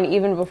storyline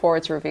even before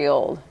it's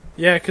revealed.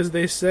 Yeah, because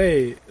they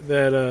say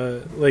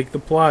that like the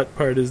plot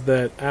part is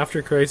that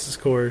after Crisis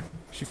Core,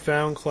 she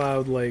found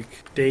Cloud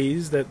like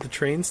dazed at the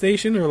train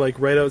station or like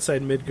right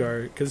outside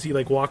Midgar because he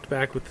like walked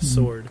back with the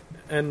sword,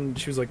 and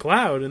she was like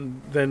Cloud,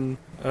 and then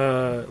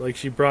like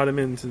she brought him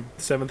into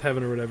Seventh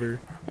Heaven or whatever,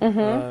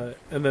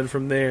 and then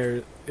from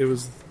there it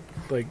was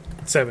like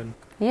 7.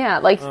 Yeah,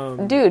 like,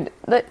 dude,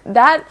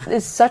 that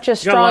is such a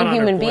strong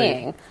human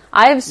being.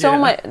 I have so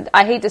much,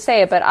 I hate to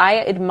say it, but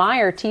I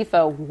admire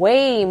Tifa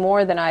way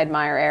more than I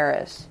admire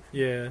Aerith.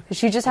 Yeah.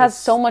 She just has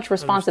so much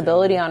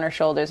responsibility on her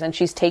shoulders, and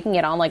she's taking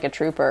it on like a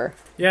trooper.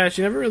 Yeah,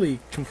 she never really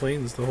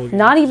complains the whole game.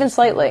 Not even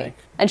slightly. Like,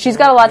 and she's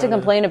got a lot to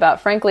complain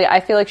about. Frankly, I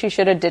feel like she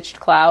should have ditched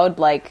Cloud,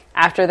 like,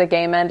 after the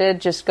game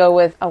ended. Just go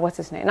with, what's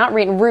his name? Not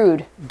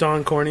Rude.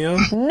 Don Corneo?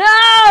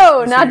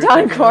 No! Not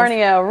Don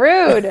Corneo.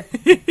 Rude!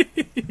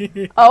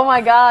 Oh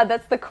my god,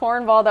 that's the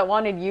cornball that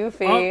wanted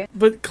Yuffie.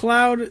 But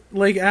Cloud,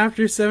 like,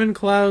 after 7,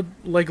 Cloud,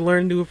 like,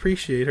 learned to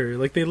appreciate her.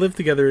 Like, they lived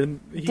together. And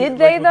did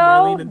they,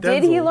 though?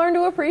 Did he learn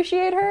to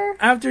appreciate her?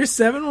 After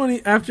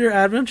 7, after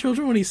Advent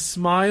Children, when he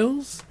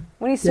smiles...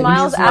 When he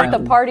smiles at the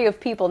party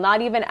of people,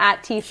 not even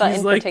at Tifa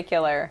in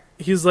particular.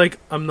 He's like,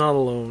 I'm not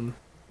alone.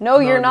 No,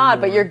 you're not,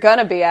 but you're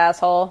gonna be,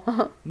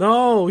 asshole.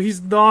 No, he's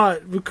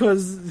not,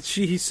 because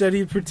he said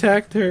he'd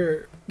protect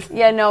her.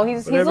 Yeah, no,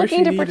 he's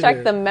looking to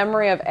protect the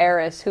memory of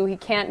Aerith, who he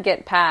can't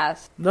get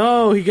past.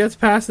 No, he gets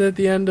past it at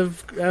the end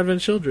of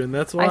Advent Children,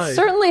 that's why. I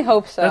certainly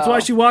hope so. That's why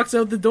she walks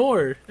out the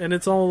door, and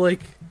it's all,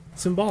 like,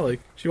 symbolic.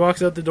 She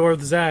walks out the door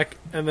with Zack,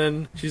 and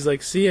then she's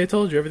like, see, I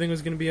told you, everything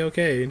was going to be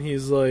okay. And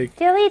he's like...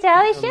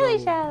 Dilly-dally,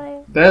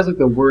 shilly-shally. That is like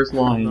the worst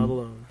line. I'm not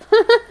alone.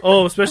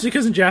 Oh, especially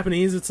because in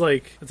Japanese it's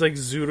like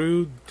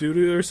Zuru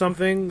Duru or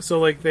something. So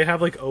like they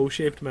have like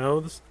O-shaped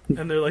mouths,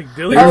 and they're like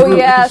Dilly. Oh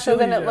yeah, so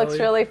then it looks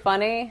really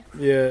funny.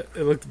 Yeah,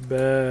 it looked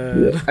bad.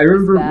 Yeah, I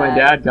remember my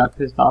dad got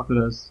pissed off at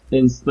us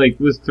and like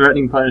was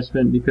threatening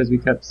punishment because we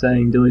kept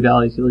saying dilly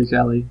dally shilly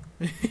shally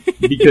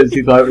because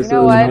he thought it was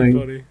so annoying.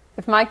 Funny.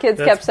 If my kids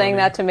kept saying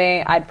that to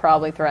me, I'd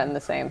probably threaten the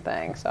same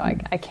thing. So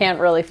I can't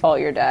really fault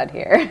your dad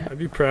here. I'd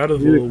be proud of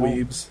the little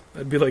weebs.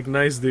 I'd be like,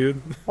 nice,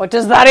 dude. What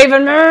does that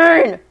even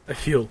mean? I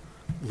feel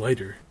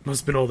lighter.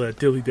 Must have been all that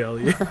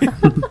dilly-dally.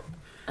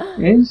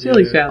 And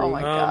shilly-shally. Oh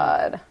my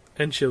god.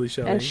 And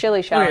shilly-shally. And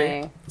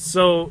shilly-shallying. Okay.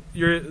 So,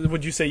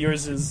 would you say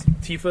yours is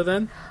Tifa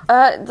then?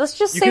 Let's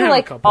just say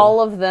like all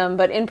of them,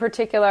 but in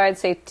particular I'd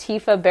say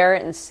Tifa,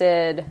 Barrett, and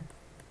Sid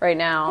right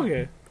now.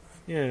 Okay.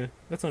 Yeah,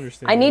 that's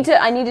understandable.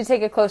 I need to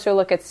take a closer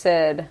look at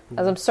Sid,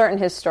 as I'm certain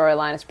his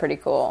storyline is pretty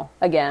cool.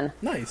 Again.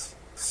 Nice.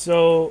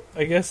 So,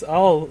 I guess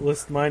I'll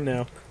list mine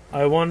now.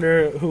 I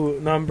wonder who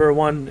number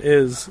 1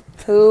 is.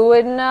 Who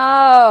would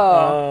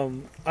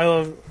know? I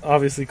love,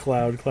 obviously,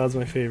 Cloud. Cloud's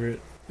my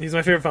favorite. He's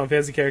my favorite Final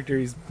Fantasy character.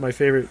 He's my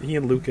favorite. He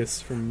and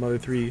Lucas from Mother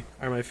 3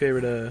 are my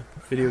favorite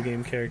video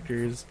game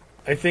characters.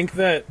 I think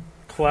that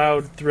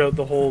Cloud, throughout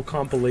the whole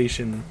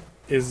compilation,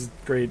 is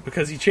great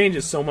because he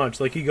changes so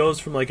much. Like, he goes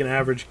from like an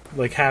average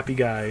like happy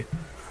guy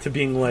to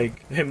being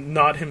like him,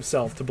 not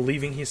himself, to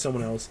believing he's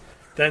someone else,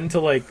 then to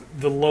like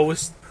the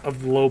lowest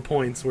of the low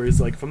points where he's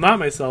like, if I'm not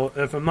myself,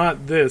 if I'm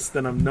not this,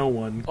 then I'm no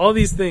one. All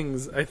these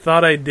things I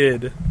thought I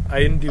did, I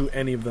didn't do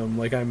any of them.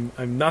 Like, I'm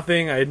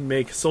nothing. I didn't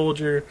make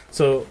soldier,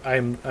 so I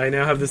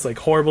now have this like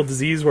horrible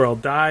disease where I'll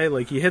die.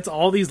 Like, he hits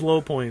all these low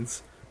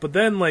points, but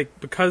then like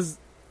because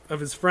of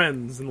his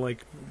friends and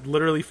like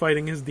literally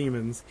fighting his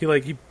demons,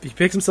 he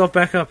picks himself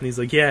back up and he's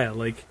like, yeah,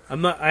 like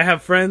I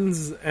have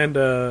friends and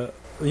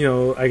he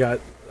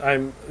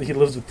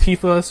lives with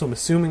Tifa, so I'm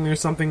assuming there's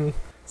something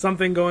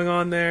going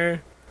on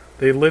there.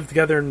 They live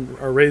together and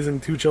are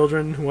raising 2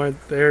 children who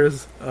aren't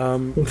theirs.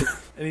 And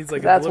he's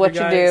like, that's what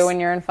you do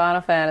when you're in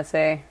Final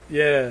Fantasy.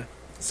 Yeah.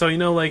 So, you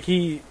know, like,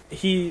 he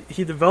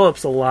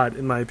develops a lot,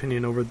 in my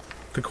opinion, over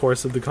the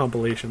course of the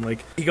compilation.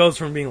 Like, he goes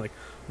from being, like,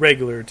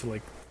 regular to,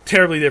 like,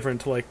 terribly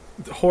different to, like,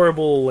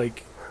 horrible,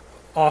 like,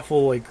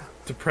 awful, like,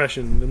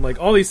 depression and, like,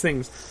 all these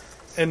things.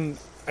 And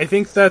I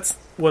think that's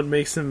what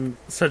makes him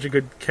such a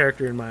good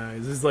character in my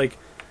eyes, is, like,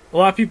 a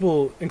lot of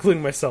people,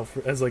 including myself,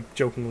 as, like,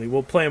 jokingly,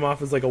 will play him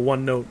off as, like, a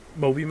one-note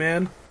Moby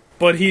man.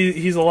 But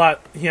he has a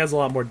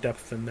lot more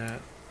depth than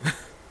that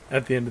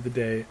at the end of the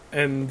day.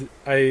 And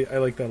I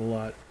like that a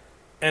lot.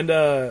 And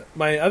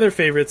my other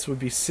favorites would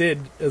be Sid,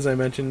 as I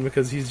mentioned,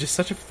 because he's just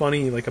such a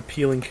funny, like,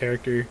 appealing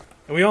character.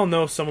 And we all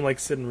know someone like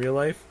Sid in real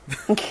life.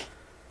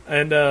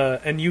 And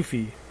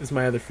Yuffie is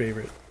my other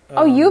favorite.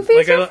 Yuffie's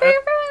like, your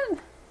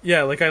favorite?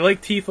 Yeah, like, I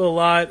like Tifa a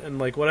lot and,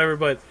 like, whatever,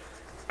 but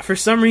for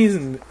some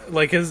reason,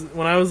 like,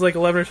 when I was, like,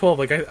 11 or 12,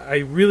 like, I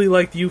really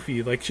liked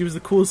Yuffie. Like, she was the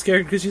coolest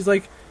character because she's,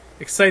 like,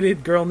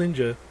 excited girl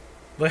ninja.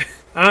 Like,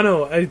 I don't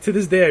know, to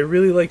this day, I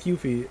really like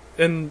Yuffie.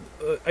 And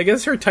I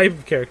guess her type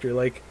of character,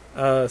 like,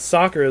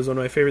 Sakura is one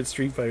of my favorite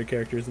Street Fighter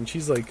characters, and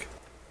she's, like,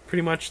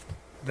 pretty much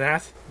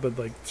that, but,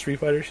 like, Street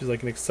Fighter. She's,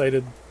 like, an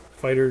excited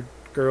fighter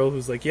girl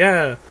who's, like,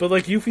 yeah. But,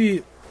 like,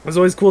 Yuffie was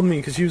always cool to me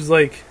because she was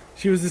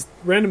this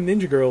random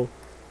ninja girl,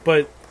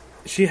 but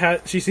she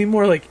seemed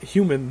more, like,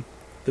 human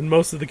than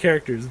most of the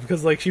characters,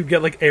 because, like, she would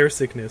get, like, air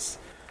sickness,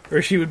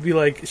 or she would be,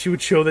 like, she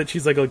would show that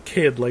she's, like, a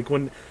kid, like,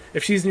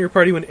 if she's in your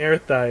party when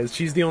Aerith dies,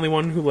 she's the only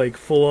one who, like,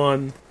 full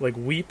on, like,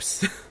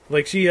 weeps.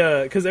 Like, she,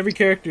 because every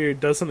character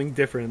does something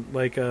different,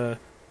 like,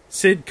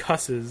 Sid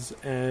cusses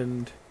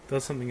and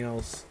does something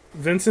else.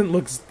 Vincent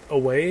looks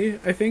away,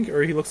 I think,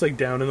 or he looks, like,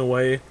 down and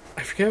away.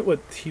 I forget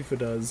what Tifa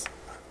does.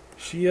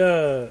 She's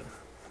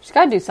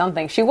gotta do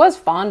something. She was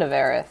fond of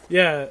Aerith.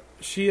 Yeah,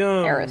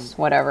 Aerith,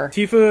 whatever.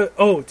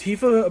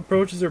 Tifa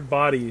approaches her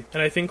body,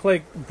 and I think,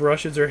 like,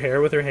 brushes her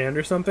hair with her hand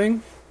or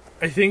something.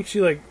 I think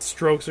she, like,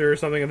 strokes her or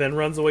something and then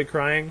runs away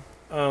crying.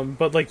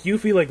 But, like,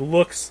 Yuffie, like,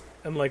 looks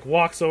and, like,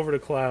 walks over to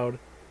Cloud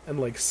and,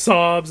 like,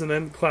 sobs, and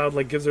then Cloud,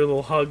 like, gives her a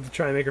little hug to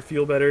try and make her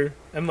feel better.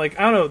 And, like,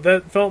 I don't know,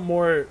 that felt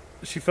more...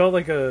 She felt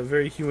like a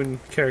very human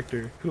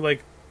character who,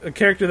 like, a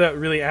character that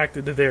really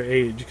acted to their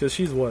age, because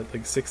she's, what,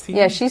 like, 16?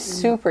 Yeah, she's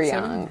super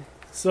young.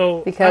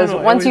 So because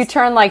once you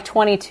turn like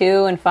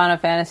 22 in Final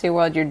Fantasy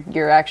World,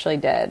 you're actually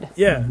dead.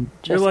 Yeah,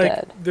 just you're like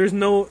dead. There's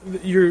no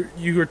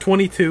you're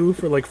 22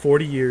 for like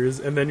 40 years,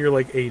 and then you're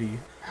like 80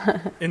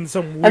 in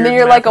some weird and then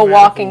you're like a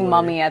walking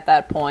mummy at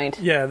that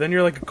point. Yeah, then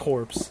you're like a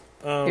corpse.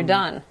 You're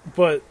done.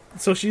 But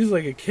so she's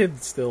like a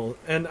kid still,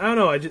 and I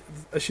don't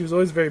know. She was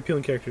always a very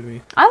appealing character to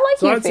me. I like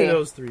so Yuffie. I'd say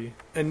those 3.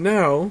 And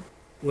now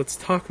let's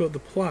talk about the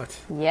plot.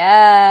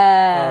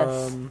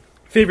 Yes.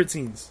 Favorite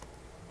scenes.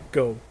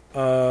 Go.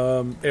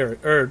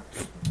 Eric, or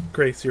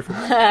Grace, you're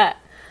first.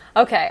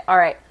 Okay,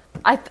 alright.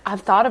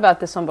 I've thought about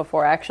this one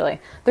before, actually.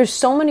 There's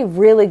so many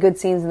really good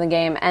scenes in the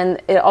game,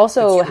 and it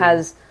also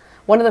has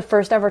one of the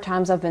first ever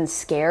times I've been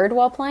scared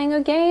while playing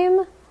a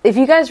game. If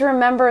you guys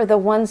remember the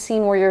one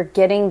scene where you're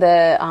getting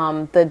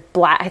the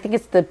black, I think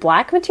it's the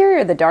black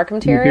materia or the dark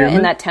materia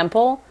in that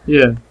temple.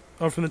 Yeah.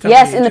 Oh, from the temple.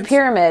 Yes, in the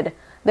pyramid.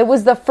 That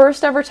was the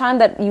first ever time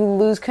that you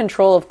lose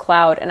control of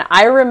Cloud, and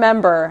I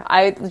remember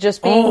I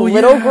just being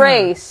little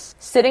Grace,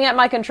 sitting at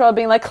my control,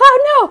 being like, "Cloud,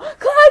 no!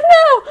 Cloud,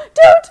 no!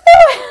 Don't do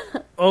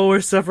it!" Oh, where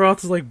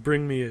Sephiroth is like,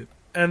 "Bring me it,"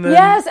 and then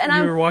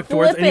I'm walk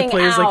towards, and he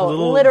plays like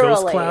little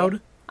ghost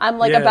Cloud. I'm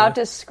like about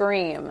to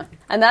scream,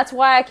 and that's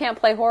why I can't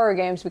play horror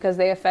games, because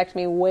they affect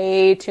me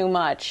way too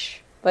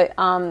much. But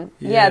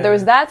there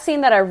was that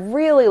scene that I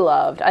really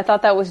loved. I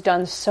thought that was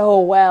done so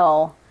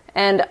well.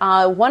 And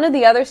one of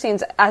the other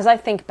scenes, as I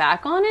think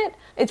back on it,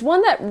 it's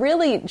one that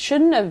really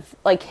shouldn't have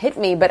like hit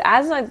me, but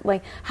as I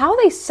like how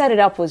they set it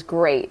up was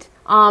great.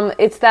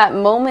 It's that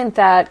moment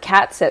that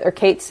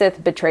Kate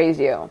Sith betrays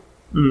you.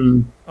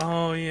 Mm.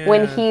 Oh yeah.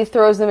 When he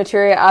throws the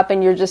materia up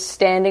and you're just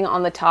standing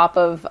on the top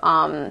of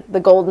the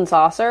golden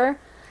saucer,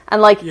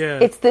 and like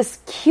it's this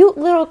cute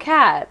little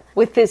cat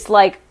with this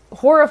like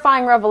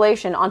horrifying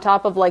revelation on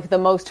top of like the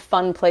most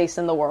fun place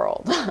in the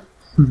world.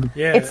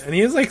 Yeah, and he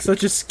has like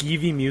such a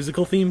skeevy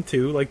musical theme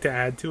too, like to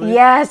add to it.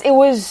 Yes, it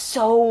was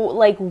so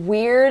like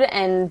weird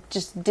and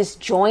just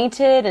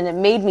disjointed, and it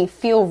made me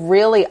feel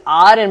really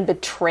odd and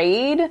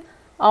betrayed.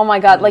 Oh my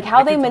god, like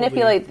how they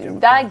manipulate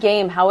that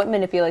game, how it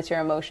manipulates your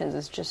emotions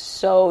is just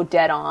so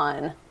dead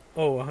on.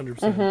 Oh, 100%.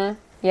 Mm-hmm.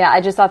 Yeah, I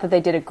just thought that they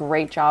did a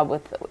great job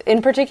with,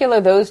 in particular,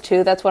 those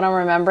 2. That's what I'm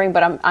remembering,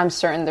 but I'm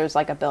certain there's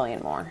like a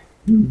billion more.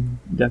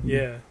 Definitely.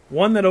 Yeah,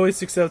 one that always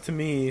sticks out to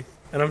me,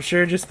 and I'm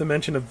sure just the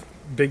mention of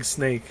Big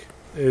Snake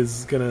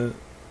is gonna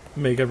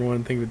make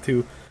everyone think of it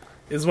too,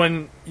 is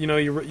when when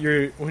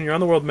you're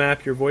on the world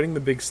map, you're avoiding the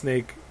big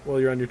snake while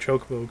you're on your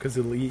chocobo because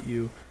it'll eat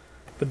you,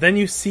 but then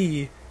you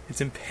see it's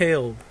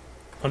impaled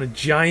on a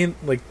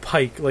giant like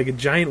pike, like a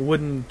giant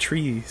wooden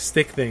tree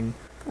stick thing.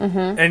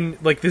 Mm-hmm. And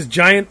like this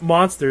giant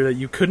monster that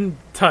you couldn't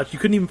touch, you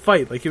couldn't even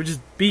fight, like it would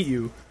just beat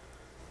you.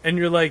 And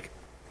you're like,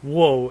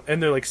 whoa,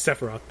 and they're like,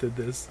 Sephiroth did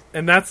this.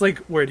 And that's like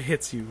where it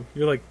hits you.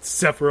 You're like,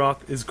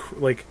 Sephiroth is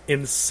like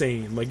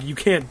insane. Like you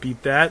can't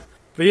beat that.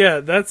 But yeah,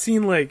 that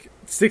scene like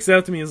sticks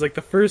out to me as like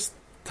the first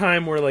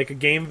time where like a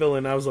game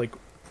villain, I was like,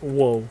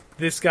 whoa,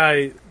 this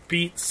guy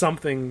beat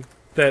something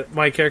that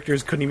my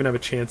characters couldn't even have a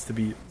chance to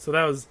beat. So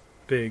that was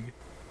big.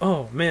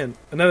 Oh man,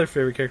 another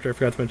favorite character I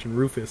forgot to mention,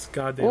 Rufus.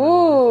 God damn it.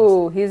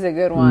 Ooh, he's a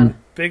good one.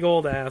 Big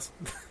old ass.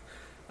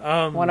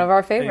 One of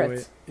our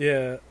favorites. Anyway,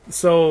 yeah.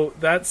 So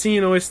that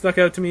scene always stuck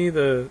out to me,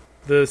 the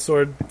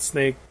sword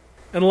snake.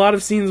 And a lot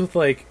of scenes with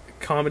like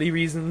comedy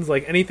reasons,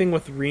 like anything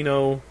with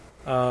Reno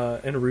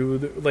and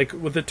Rude, like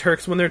with the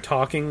Turks when they're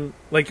talking,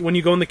 like when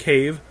you go in the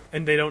cave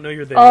and they don't know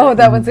you're there. Oh,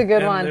 that was a good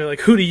and one. They're like,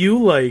 who do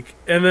you like?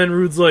 And then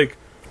Rude's like,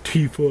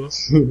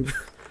 Tifa.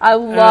 I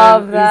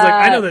love that. He's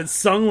like, I know that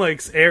Sung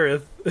likes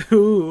Aerith.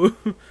 Ooh.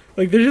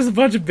 Like, they're just a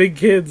bunch of big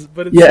kids,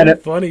 but it's so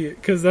funny,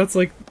 because that's,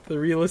 like, the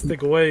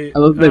realistic way. I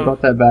love they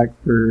brought that back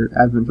for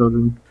Advent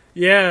Children.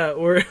 Yeah,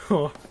 or...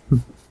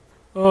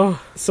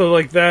 so,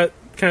 like, that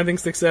kind of thing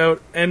sticks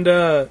out.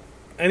 And,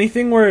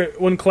 anything where,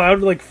 when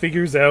Cloud, like,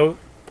 figures out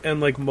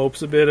and, like,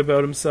 mopes a bit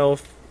about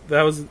himself,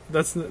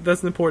 that's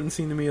an important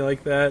scene to me,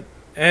 like that.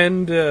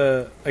 And,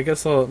 I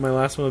guess my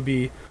last one would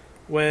be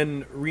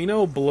when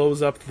Reno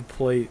blows up the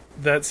plate.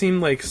 That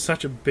seemed like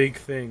such a big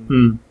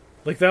thing.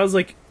 Like, that was,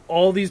 like,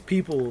 all these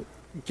people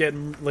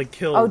getting, like,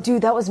 killed. Oh,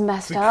 dude, that was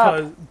messed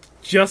up.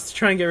 Just to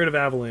try and get rid of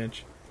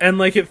Avalanche. And,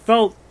 like, it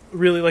felt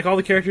really, like, all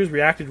the characters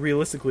reacted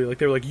realistically. Like,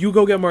 they were like, you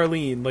go get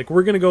Marlene. Like,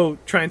 we're gonna go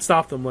try and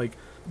stop them. Like,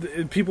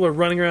 people are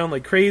running around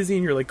like crazy,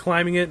 and you're, like,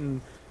 climbing it,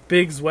 and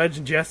Biggs, Wedge,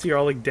 and Jesse are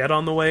all, like, dead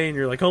on the way, and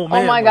you're like, oh,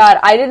 man. Oh, my God.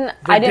 I didn't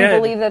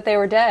believe that they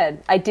were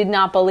dead. I did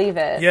not believe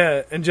it.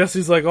 Yeah, and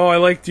Jesse's like, oh, I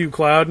liked you,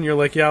 Cloud. And you're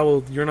like, yeah,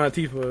 well, you're not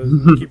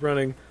Tifa. Keep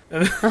running.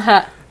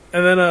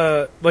 And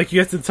then, like,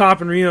 you get to the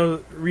top, and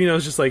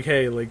Reno's just like,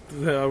 hey, like,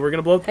 we're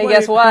gonna blow up the plate. Hey,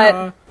 guess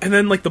what? And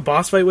then, like, the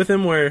boss fight with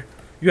him, where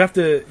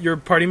your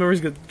party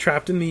members get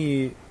trapped in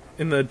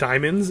the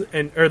diamonds,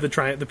 or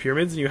the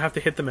pyramids, and you have to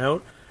hit them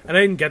out. And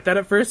I didn't get that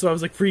at first, so I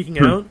was, like,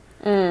 freaking out.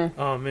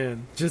 Oh,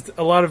 man. Just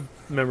a lot of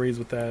memories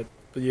with that.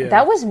 But, yeah.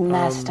 That was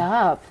messed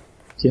up.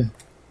 Yeah.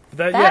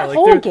 That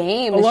whole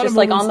game is just,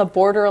 like, on the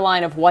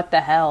borderline of what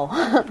the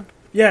hell.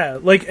 Yeah,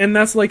 like, and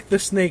that's like the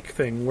Snake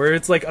thing, where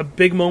it's like a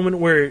big moment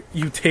where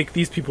you take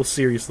these people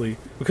seriously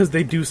because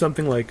they do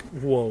something like,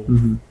 whoa.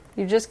 Mm-hmm.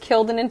 You just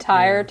killed an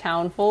entire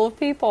town full of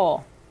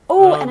people.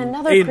 Oh, and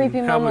another Aiden,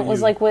 creepy moment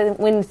was like when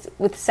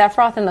with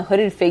Sephiroth and the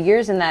hooded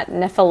figures in that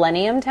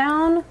Nephilim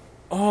town.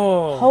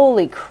 Oh,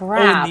 holy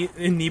crap!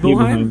 In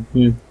Nibelheim?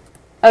 Yeah.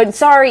 Oh,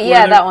 sorry,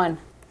 yeah, that one.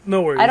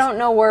 No worries. I don't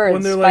know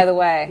words, by the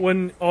way.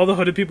 When all the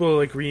hooded people are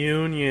like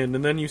reunion,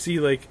 and then you see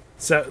like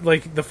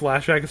the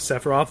flashback of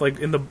Sephiroth, like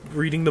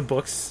reading the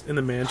books in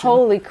the mansion.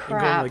 Holy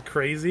crap! And going like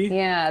crazy.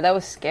 Yeah, that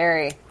was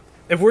scary.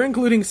 If we're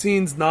including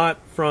scenes not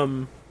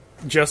from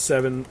just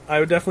 7, I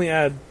would definitely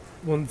add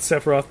when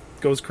Sephiroth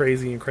goes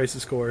crazy in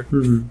Crisis Core.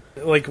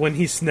 Mm-hmm. Like when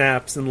he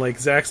snaps and like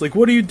Zack's like,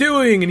 "What are you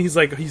doing?" And he's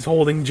like, he's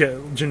holding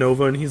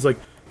Jenova, and he's like,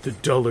 "The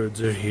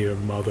dullards are here,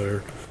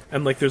 mother."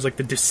 And like there's like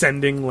the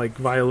descending like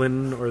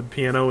violin or the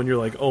piano, and you're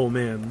like, "Oh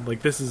man,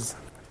 like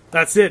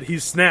that's it.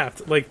 He's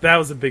snapped." Like that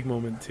was a big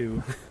moment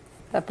too.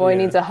 That boy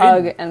needs a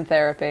hug and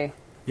therapy.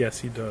 Yes,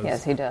 he does.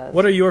 Yes, he does.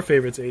 What are your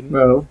favorites, Aiden?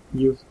 Well,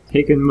 you've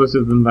taken most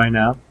of them by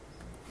now.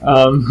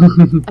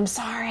 I'm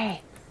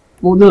sorry.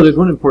 Well, no, there's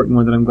one important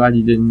one that I'm glad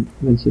you didn't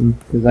mention,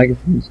 because I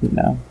get to mention it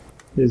now.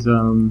 Is,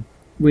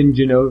 when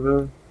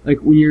Jenova, like,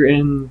 when you're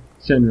in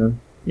Shenra,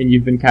 and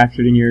you've been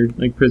captured and you're,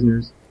 like,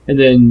 prisoners, and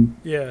then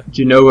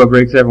Jenova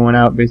breaks everyone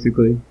out,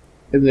 basically.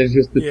 And there's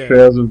just the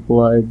trails of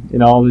blood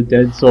and all the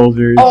dead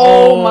soldiers.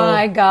 Oh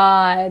my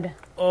god.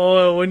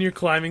 Oh, when you're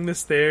climbing the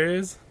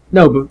stairs?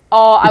 No, but...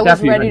 Oh, I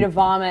was ready to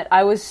vomit.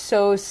 I was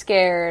so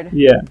scared.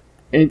 Yeah.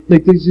 And,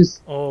 like, there's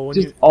just...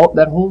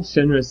 that whole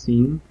Shenra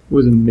scene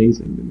was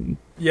amazing to me.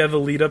 Yeah, the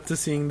lead up to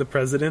seeing the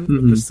president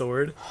with the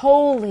sword.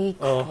 Holy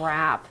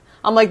crap.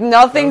 I'm like,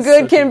 nothing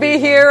good can be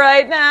here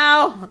right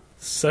now.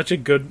 Such a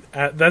good...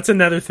 that's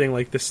another thing,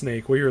 like the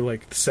Snake, where you're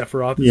like,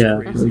 Sephiroth is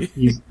crazy. Like,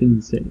 he's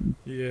insane.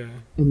 Yeah.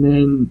 And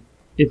then,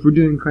 if we're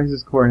doing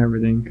Crisis Core and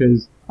everything,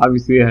 because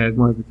obviously I have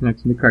more of a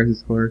connection to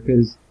Crisis Core,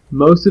 because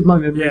most of my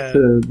memories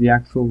to the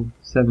actual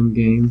 7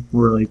 game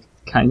were, like,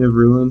 kind of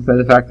ruined by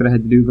the fact that I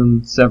had to do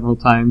them several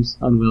times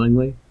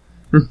unwillingly.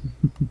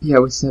 Yeah,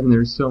 with 7 there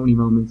were so many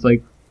moments,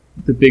 like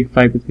the big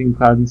fight between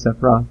Cloud and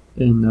Sephiroth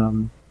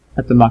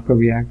at the Mako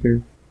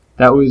reactor.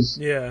 That was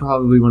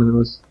probably one of the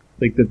most,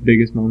 like, the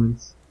biggest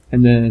moments.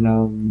 And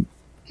then,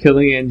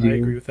 killing Angie. I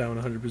agree with that one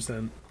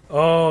 100%.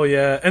 Oh,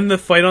 yeah. And the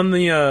fight on the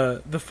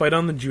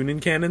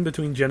Junin cannon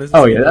between Genesis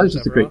and that was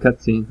just a great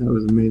cutscene. That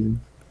was amazing.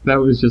 That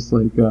was just,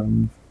 like,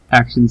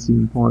 action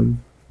scene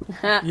porn.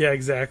 Yeah,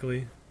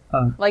 exactly.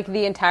 Like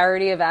the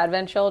entirety of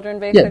Advent Children,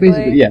 basically? Yeah,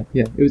 basically,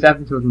 yeah. It was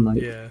Advent Children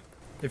Light. Yeah.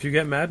 If you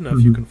get mad enough,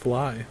 you can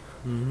fly.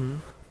 Mm-hmm.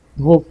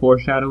 the whole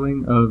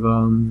foreshadowing of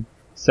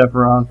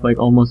Sephiroth like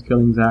almost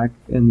killing Zack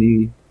in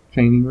the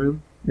training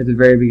room at the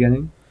very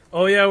beginning.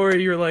 Oh yeah, where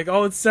you're like,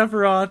 oh, it's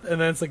Sephiroth, and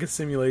then it's like a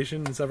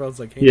simulation, and Sephiroth's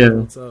like, hey,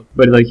 what's up?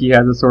 But like he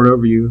has the sword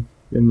over you,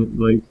 and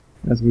like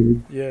that's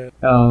weird. Yeah.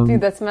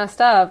 Dude, that's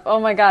messed up. Oh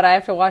my god, I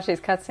have to watch these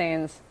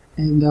cutscenes.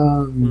 And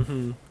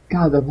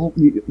God, the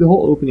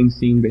whole opening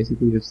scene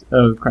basically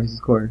of Crisis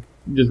Core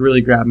just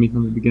really grabbed me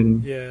from the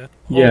beginning. Yeah.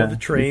 Oh, the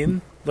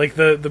train, like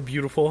the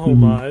beautiful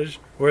homage,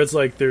 where it's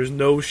like, there's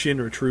no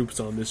Shinra troops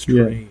on this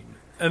train,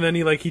 and then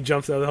he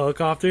jumps out of the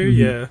helicopter.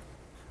 Yeah.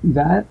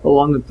 That,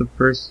 along with the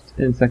first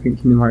and second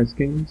Kingdom Hearts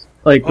games,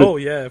 like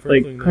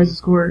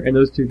Crisis Core and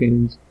those two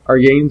games are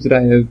games that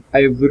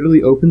I have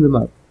literally opened them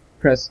up,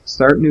 pressed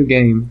start new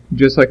game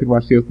just so I could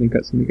watch the opening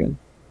cutscene again,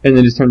 and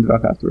then just turned it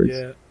off afterwards.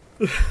 Yeah.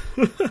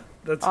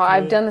 That's cool.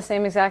 I've done the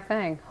same exact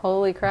thing.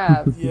 Holy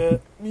crap. Yeah,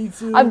 me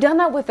too. I've done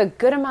that with a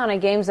good amount of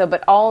games though,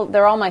 but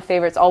they're all my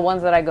favorites, all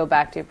ones that I go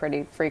back to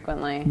pretty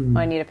frequently when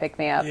I need to pick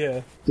me up.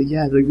 Yeah. But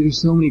yeah, like there's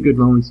so many good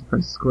moments in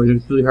Crisis Core that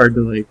it's really hard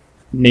to like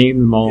name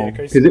them all,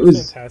 because it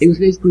was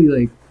basically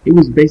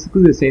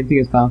the same thing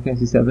as Final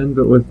Fantasy VII,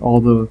 but with all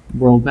the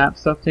world map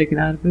stuff taken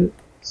out of it.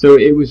 So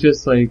it was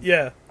just like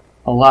a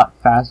lot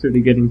faster to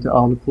get into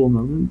all the cool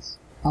moments.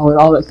 Oh, and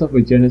all that stuff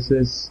with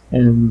Genesis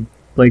and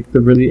like the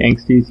really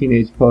angsty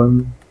teenage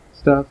poem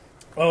stuff.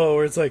 Oh,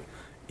 where it's like,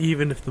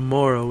 even if the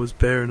morrow was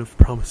barren of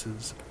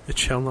promises, it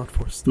shall not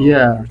forestall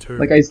my return.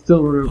 Like I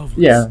still remember.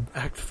 Publius,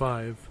 Act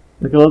 5.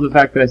 Like I love the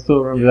fact that I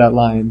still remember that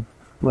line.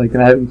 Like,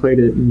 and I haven't played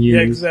it in years.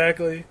 Yeah,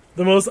 exactly.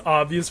 The most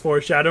obvious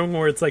foreshadowing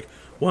where it's like,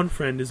 one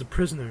friend is a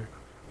prisoner,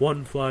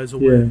 one flies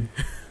away.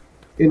 Yeah.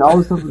 And all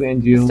the stuff with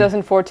Angeal. This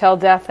doesn't foretell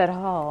death at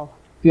all.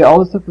 Yeah, all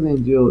the stuff with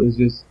Angeal is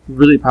just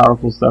really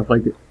powerful stuff.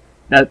 Like,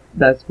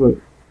 that's what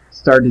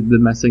started the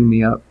messing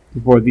me up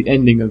before the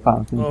ending of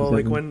Final Fantasy VII. Oh,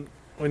 like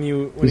when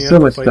you have so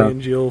to fight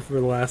Angeal for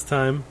the last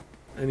time,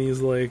 and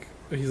he's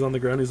on the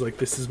ground, he's like,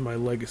 this is my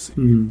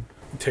legacy.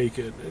 Take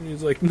it. And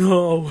he's like,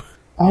 no.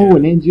 Oh,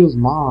 and Angeal's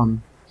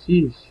mom.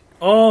 Sheesh.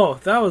 Oh,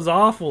 that was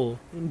awful.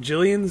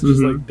 Jillian's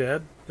just like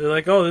dead. They're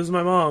like, oh, this is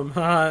my mom.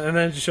 And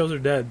then it just shows her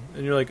dead.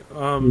 And you're like,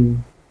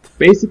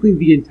 Basically,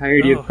 the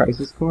entirety of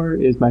Crisis Core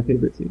is my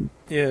favorite scene.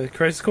 Yeah,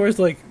 Crisis Core is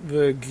like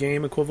the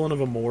game equivalent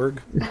of a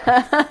morgue.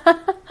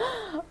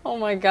 Oh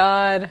my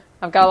god.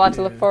 I've got a lot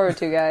to look forward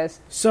to, guys.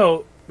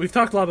 So, we've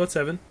talked a lot about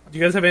 7. Do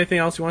you guys have anything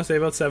else you want to say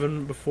about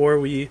 7 before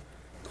we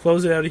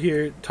close it out of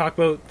here, talk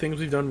about things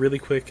we've done really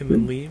quick, and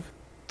then leave?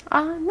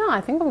 No,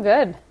 I think I'm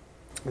good.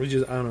 I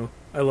don't know.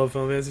 I love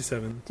Final Fantasy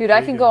 7. Dude,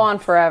 I can go on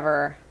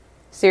forever.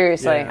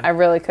 Seriously, I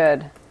really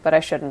could, but I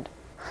shouldn't.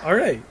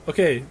 Alright,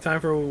 okay, time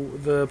for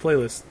the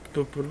playlist.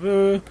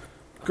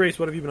 Grace,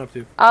 what have you been up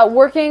to?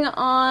 Working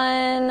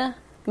on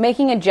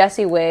making a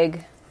Jessie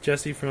wig.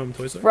 Jessie from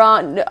Toy Story?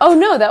 Oh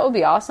no, that would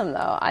be awesome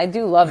though. I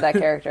do love that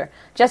character.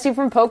 Jessie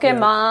from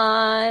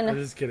Pokemon. I'm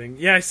just kidding.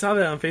 Yeah, I saw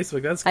that on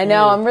Facebook. That's cool. I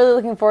know, I'm really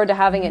looking forward to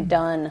having it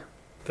done.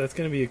 That's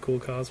going to be a cool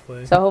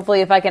cosplay. So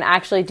hopefully if I can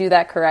actually do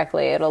that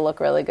correctly, it'll look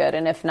really good.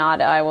 And if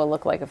not, I will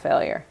look like a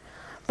failure.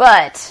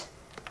 But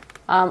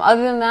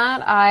other than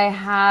that, I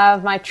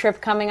have my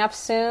trip coming up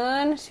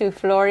soon to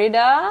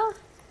Florida.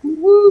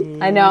 Woo.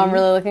 I know, I'm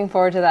really looking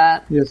forward to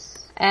that.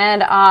 Yes.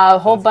 And a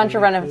whole bunch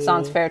of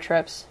Renaissance Fair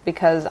trips,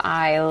 because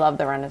I love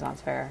the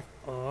Renaissance Fair.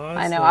 Awesome.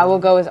 I know, I will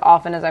go as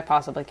often as I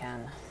possibly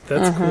can.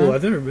 That's cool,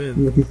 I've never been.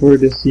 I'm looking forward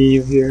to seeing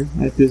you here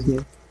at Disney.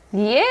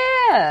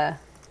 Yeah!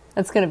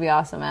 That's going to be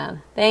awesome,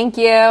 man. Thank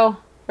you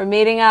for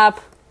meeting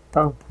up.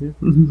 Oh, yeah.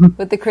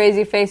 With the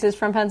crazy faces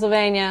from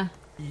Pennsylvania.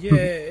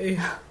 Yay.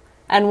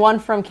 And one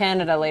from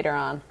Canada later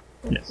on.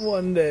 Yes.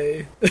 One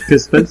day.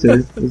 Because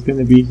Spencer is going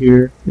to be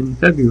here in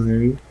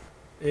February.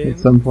 At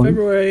some point.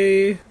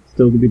 February.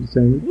 Still to be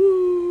determined.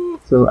 Woo.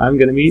 So I'm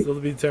going to meet. Still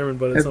to be determined,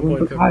 but at some point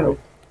in February.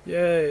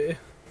 Yay.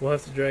 We'll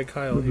have to drag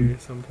Kyle here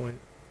at some point.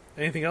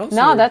 Anything else?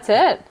 No, that's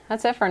it.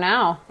 That's it for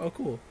now. Oh,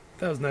 cool.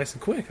 That was nice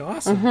and quick.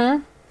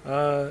 Awesome.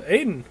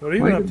 Aiden, what are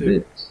you up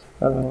to?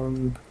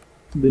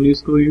 The new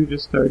school year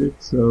just started,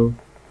 so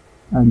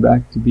I'm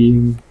back to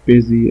being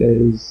busy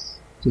as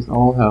just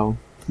all hell.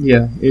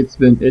 Yeah, it's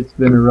been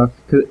a rough,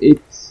 cause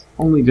it's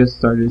only just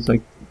started, it's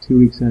like 2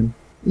 weeks in.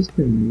 It's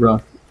been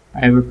rough. I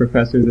have a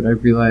professor that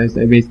I've realized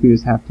I basically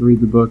just have to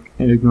read the book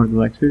and ignore the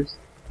lectures,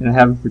 and I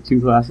have it for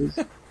 2 classes.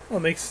 Well,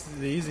 it makes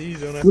it easy, you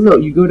don't have no,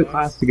 you go to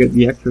class to get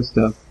the extra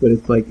stuff, but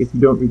it's like, if you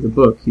don't read the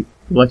book, the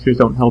lectures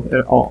don't help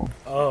at all.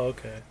 Oh,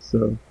 okay.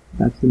 So,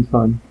 that's been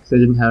fun,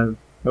 because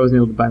I wasn't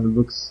able to buy my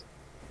books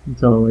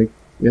until, like,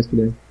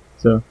 yesterday.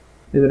 So,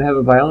 and then I have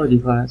a biology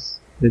class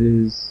that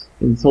is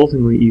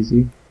insultingly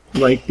easy.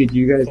 Like, did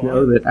you guys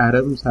know that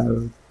atoms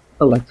have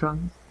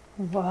electrons?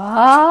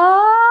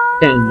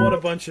 What? And what a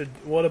bunch of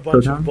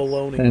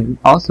baloney. And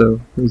also,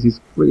 there's these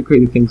really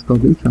crazy things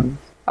called neutrons.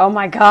 Oh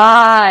my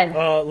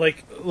god.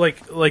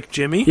 Like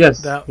Jimmy?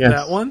 Yes.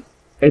 That one?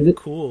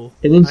 Cool.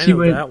 And then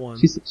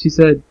she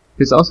said,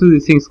 there's also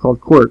these things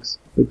called quarks,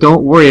 but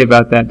don't worry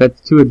about that.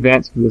 That's too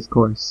advanced for this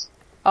course.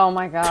 Oh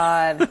my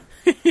god.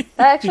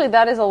 Actually,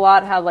 that is a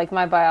lot how, like,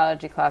 my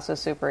biology class was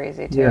super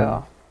easy, too.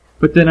 Yeah.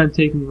 But then I'm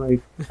taking, like,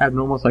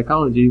 abnormal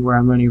psychology, where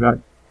I'm learning about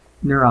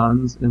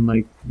neurons and,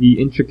 like, the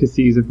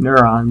intricacies of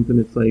neurons, and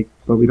it's like,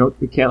 but we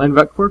can't learn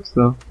about quarks,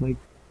 though. Like,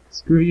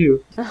 screw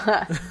you.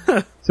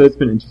 So it's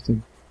been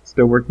interesting.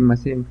 Still working my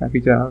same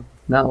crappy job.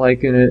 Not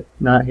liking it,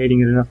 not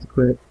hating it enough to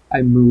quit.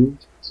 I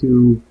moved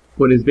to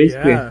what is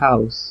basically a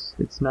house.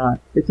 It's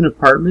an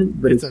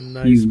apartment, but it's a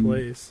nice huge.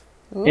 Place.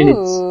 Ooh. And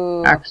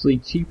it's actually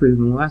cheaper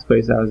than the last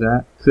place I was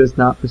at, because it's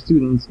not for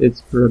students,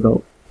 it's for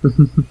adults.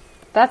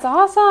 That's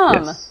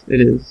awesome. Yes, it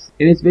is.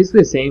 And it's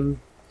basically the same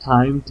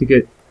time to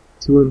get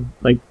to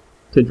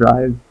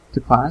drive to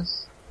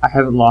class. I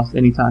haven't lost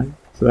any time,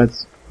 so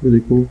that's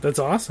really cool. That's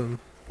awesome.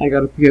 I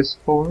got a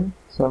PS4,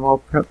 so I'm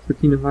all prepped for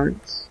Kingdom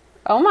Hearts.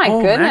 Oh my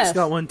goodness. Max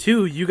got one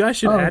too. You guys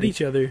should add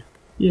each other.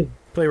 Yeah.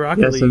 Play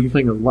Rocket League. Yes, I've been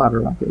playing a lot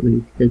of Rocket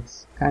League.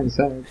 It's kind of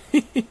sad.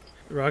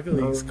 Rocket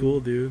League's cool,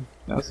 dude.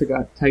 I also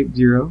got Type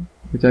 0,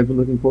 which I've been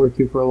looking forward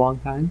to for a long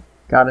time.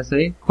 Gotta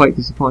say, quite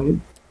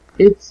disappointed.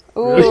 It's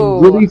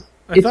really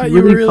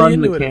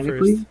fun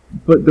mechanically,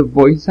 but the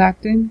voice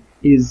acting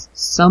is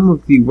some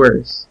of the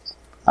worst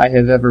I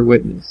have ever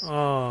witnessed.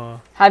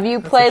 Oh, have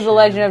you played The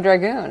Legend of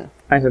Dragoon?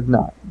 I have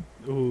not.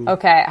 Ooh.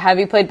 Okay, have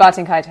you played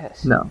Baten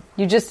Kaitos? No.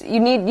 You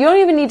don't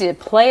even need to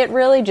play it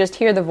really, just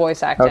hear the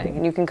voice acting,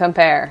 and you can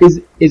compare. Is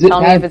it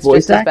Tell bad me if it's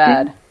voice just as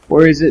acting, bad.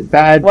 or is it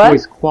bad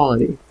voice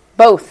quality?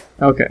 Both.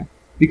 Okay.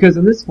 Because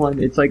in this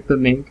one, it's like the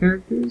main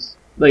characters,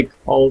 like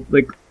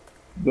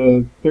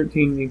the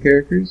 13 main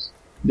characters,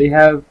 they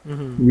have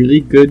really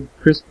good,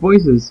 crisp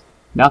voices.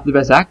 Not the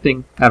best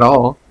acting at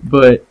all,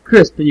 but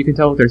crisp, and you can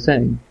tell what they're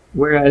saying.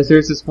 Whereas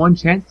there's this one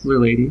Chancellor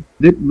lady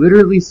that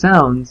literally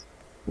sounds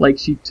like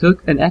she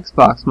took an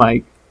Xbox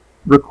mic,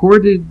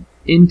 recorded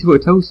into a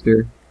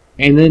toaster,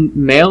 and then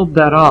mailed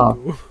that off,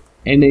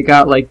 and it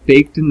got like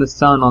baked in the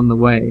sun on the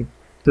way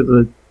to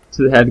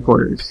the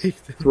headquarters,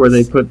 to where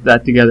they put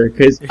that together,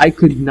 because I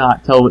could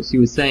not tell what she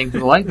was saying for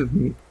the life of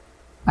me.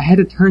 I had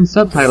to turn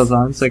subtitles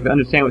on so I could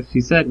understand what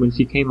she said when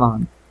she came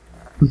on.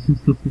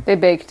 They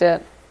baked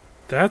it.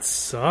 That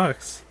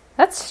sucks.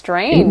 That's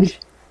strange.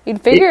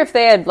 You'd figure if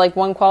they had like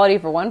one quality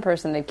for one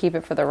person, they'd keep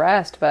it for the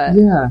rest, but...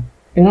 Yeah,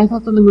 and I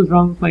thought something was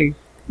wrong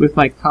with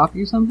my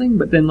copy or something,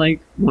 but then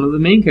like one of the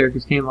main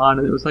characters came on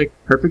and it was like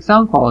perfect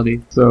sound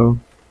quality, so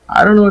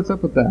I don't know what's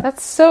up with that.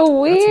 That's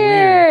so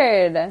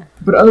weird.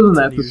 But other than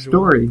that, the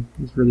story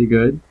is really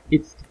good.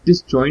 It's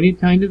disjointed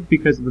kind of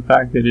because of the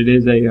fact that it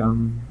is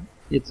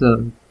it's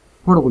a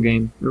portable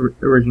game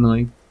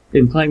originally.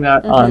 And playing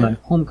that on a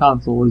home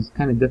console is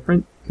kind of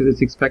different because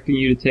it's expecting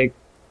you to take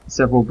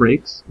several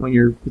breaks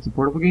when it's a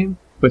portable game.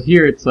 But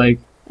here it's like,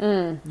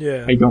 I'm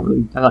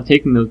not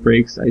taking those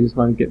breaks. I just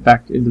want to get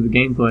back into the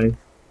gameplay.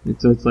 And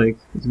so it's like,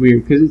 it's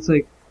weird because it's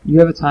like, you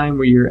have a time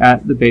where you're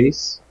at the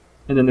base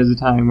and then there's a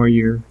time where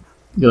you're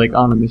like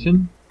on a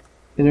mission.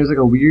 And there's like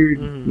a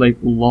weird like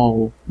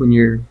lull when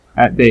you're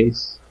at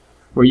base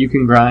where you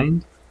can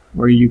grind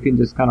or you can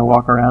just kind of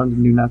walk around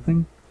and do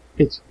nothing.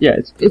 It's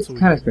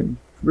kind of strange.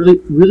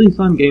 Really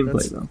fun gameplay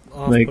That's though.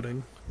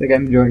 Off-putting. Like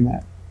I'm enjoying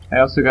that. I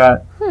also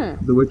got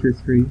The Witcher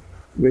 3,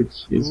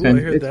 which is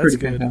it's pretty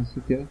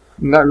fantastic. Yeah,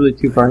 I'm not really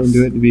too far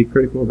into it to be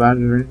critical about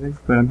it or anything,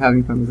 but I'm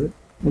having fun with it.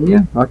 And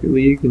yeah, Rocket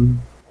League and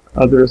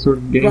other sort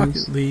of games.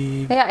 Rocket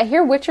League. Yeah, I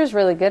hear Witcher's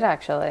really good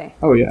actually.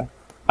 Oh yeah,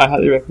 I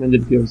highly recommend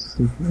it if you have a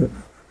system for it.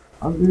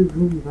 Other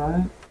than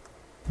that,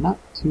 not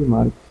too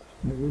much.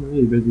 I've been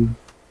really busy.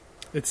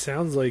 It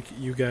sounds like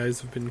you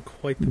guys have been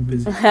quite the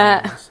busy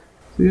times.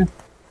 So yeah.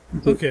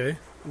 Okay,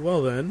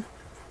 well then,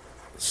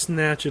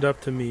 snatch it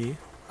up to me.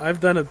 I've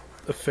done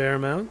a fair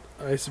amount,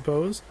 I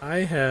suppose. I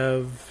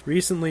have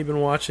recently been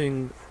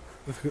watching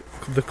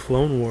the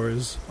Clone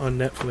Wars on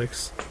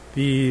Netflix,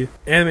 the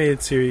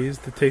animated series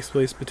that takes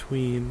place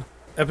between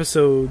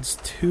episodes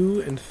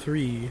 2 and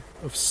 3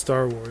 of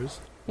Star Wars.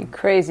 You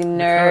crazy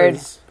nerd.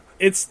 Because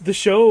it's the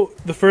show,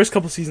 the first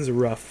couple seasons are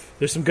rough.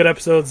 There's some good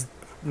episodes,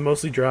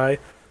 mostly dry.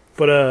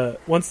 But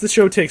once the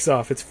show takes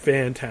off, it's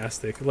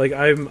fantastic. Like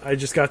I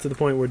just got to the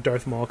point where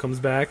Darth Maul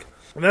comes back,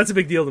 and that's a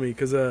big deal to me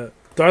because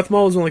Darth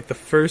Maul was one of like the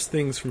first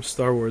things from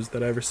Star Wars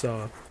that I ever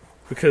saw.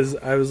 Because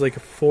I was like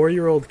a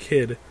 4-year-old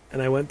kid,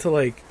 and I went to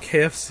like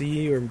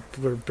KFC or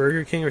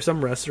Burger King or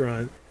some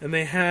restaurant, and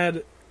they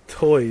had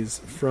toys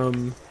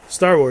from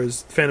Star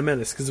Wars: Phantom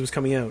Menace because it was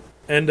coming out,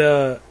 and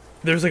there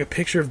was like a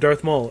picture of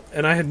Darth Maul,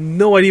 and I had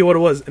no idea what it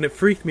was, and it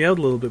freaked me out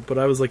a little bit, but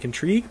I was like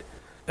intrigued.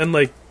 And,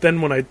 like,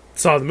 then when I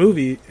saw the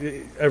movie,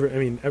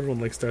 everyone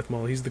likes Darth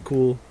Maul. He's the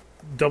cool,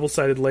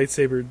 double-sided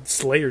lightsaber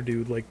slayer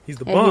dude. Like, he's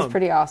the bomb. He's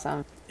pretty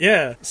awesome.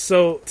 Yeah,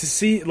 so to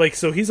see, like,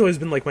 so he's always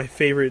been, like, my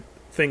favorite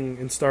thing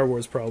in Star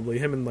Wars, probably.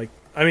 Him and, like,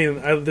 I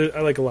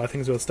like a lot of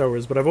things about Star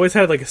Wars, but I've always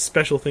had, like, a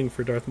special thing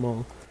for Darth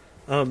Maul.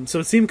 So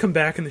to see him come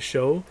back in the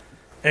show,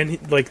 and,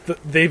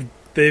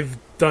 they've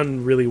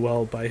done really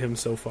well by him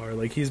so far.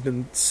 Like, he's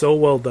been so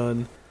well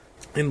done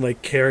in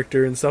like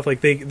character and stuff.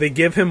 Like they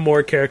give him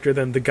more character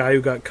than the guy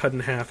who got cut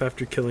in half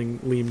after killing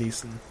Liam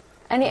Neeson.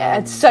 And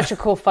it's such a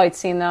cool fight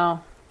scene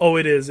though. Oh,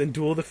 it is. And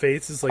Duel of the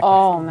Fates is like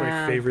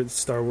my favorite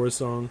Star Wars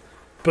song.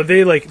 But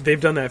they've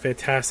done that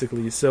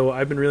fantastically. So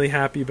I've been really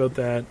happy about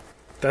that.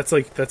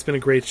 that's been a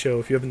great show.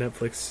 If you have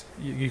Netflix,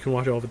 you can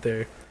watch all of it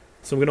there.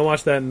 So I'm gonna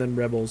watch that and then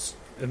Rebels,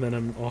 and then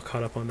I'm all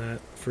caught up on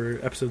that for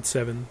episode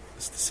 7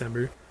 this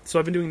December. So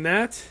I've been doing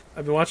that.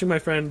 I've been watching my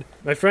friend.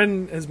 My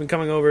friend has been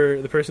coming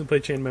over, the person who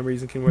played Chain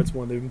Memories in Kingdom Hearts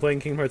 1. They've been playing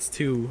Kingdom Hearts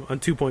 2 on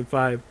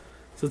 2.5.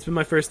 So it's been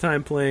my first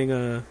time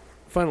playing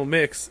Final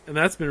Mix, and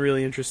that's been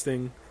really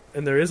interesting.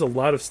 And there is a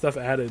lot of stuff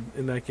added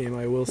in that game,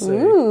 I will say.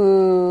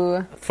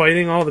 Ooh.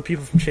 Fighting all the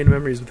people from Chain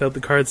Memories without the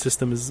card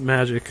system is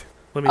magic.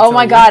 Oh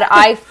my god,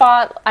 I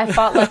fought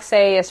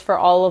Lexaeus for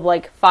all of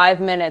like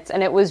 5 minutes,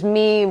 and it was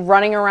me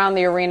running around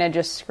the arena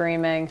just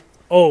screaming.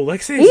 Oh,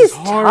 Lexaeus is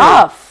hard.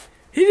 Tough.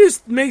 He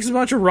just makes a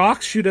bunch of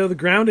rocks shoot out of the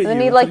ground at you. And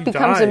then he like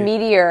becomes a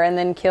meteor and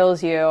then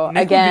kills you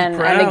again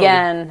and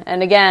again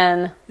and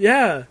again.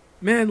 Yeah.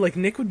 Man, like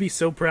Nick would be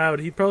so proud.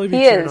 He'd probably be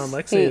cheering on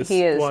Lexaeus.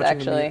 He is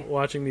actually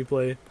watching me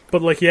play.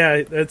 But like,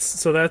 yeah,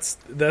 that's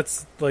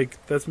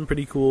been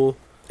pretty cool.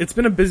 It's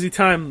been a busy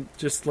time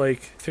just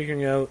like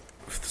figuring out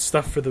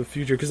stuff for the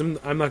future because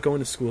I'm not going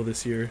to school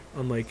this year,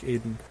 unlike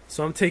Aiden.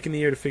 So I'm taking the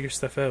year to figure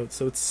stuff out.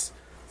 So it's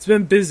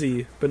been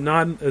busy, but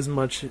not as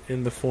much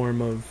in the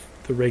form of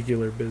the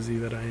regular busy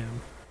that I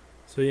am.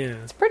 So yeah,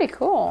 it's pretty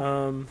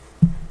cool.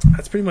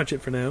 That's pretty much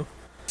it for now.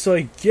 So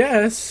I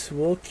guess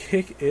we'll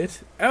kick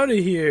it out of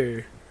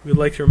here. We'd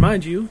like to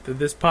remind you that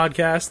this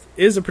podcast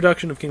is a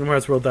production of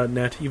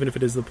KingdomHeartsWorld.net, even if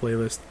it is the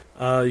playlist.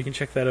 You can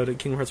check that out at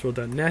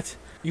KingdomHeartsWorld.net.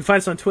 You can find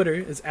us on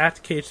Twitter as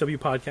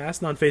 @KHWPodcast,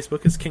 and on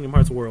Facebook as Kingdom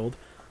Hearts World,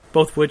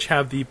 both of which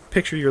have the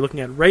picture you're looking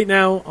at right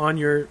now on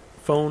your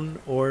phone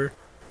or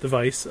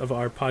device of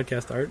our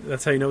podcast art.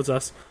 That's how you know it's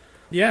us.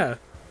 Yeah.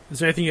 Is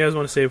there anything you guys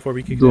want to say before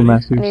we kick it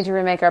out? I need to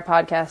remake our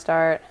podcast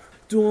art.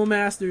 Dual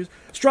Masters,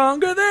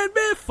 stronger than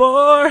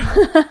before.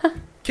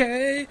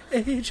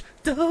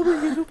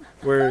 KHW.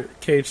 We're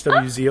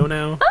KHWZO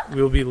now.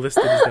 We'll be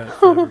listed as that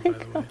forever, by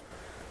the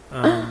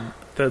way.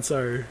 That's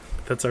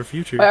our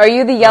future. Wait, are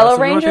you the Yellow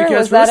Ranger?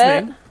 Was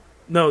that it?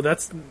 No,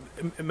 that's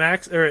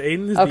Max or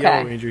Aiden is the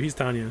Yellow Ranger. He's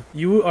Tanya.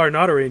 You are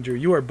not a Ranger.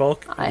 You are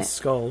Bulk and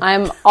Skull.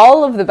 I'm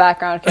all of the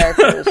background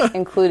characters,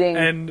 including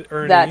and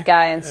Ernie, that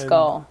guy and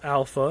Skull.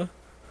 Alpha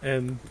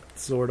and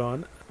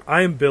Zordon.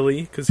 I am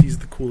Billy because he's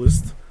the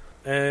coolest.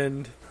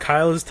 And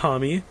Kyle is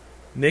Tommy.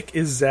 Nick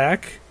is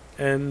Zach.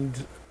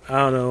 And I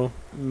don't know,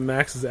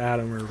 Max is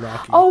Adam or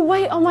Rocky. Oh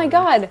wait! Oh my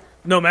god!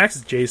 No, Max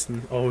is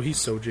Jason. Oh,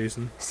 he's so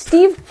Jason.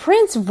 Steve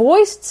Prince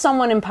voiced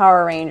someone in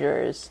Power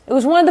Rangers. It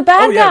was one of the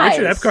bad guys.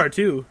 Richard Epcar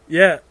too.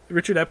 Yeah,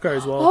 Richard Epcar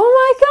as well. Oh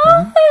my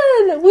god!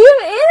 We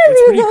have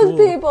interviewed those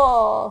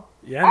people.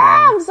 Yeah,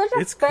 man. I'm such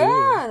a fan.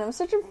 Cool. I'm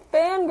such a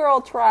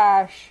fangirl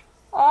trash.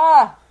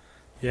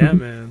 Yeah,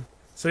 man.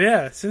 So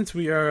yeah, since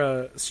we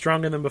are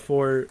stronger than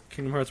before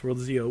Kingdom Hearts World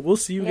Zio, we'll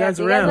see you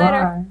guys around. See you guys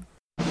later.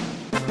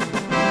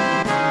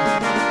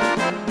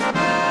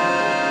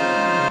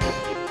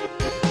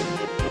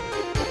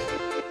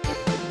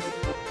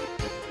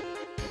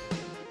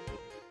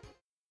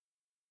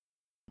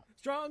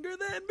 Stronger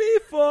than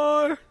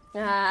before.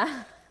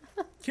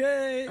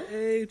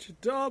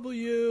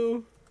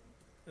 KHW.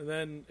 And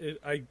then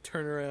I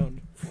turn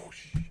around.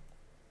 Whoosh.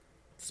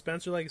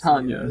 Spencer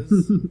Legacy as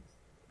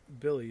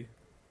Billy.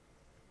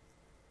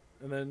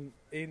 And then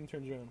Aiden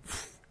turns around.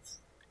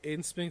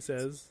 Aiden Spinks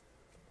as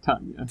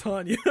Tanya.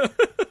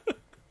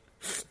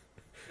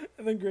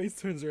 And then Grace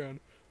turns around.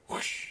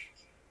 Whoosh.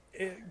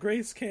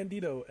 Grace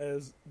Candido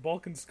as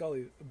Bulk and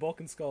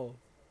Skull.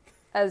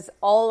 As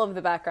all of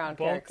the background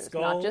Bulk, characters,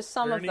 Skull, not just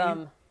some Ernie, of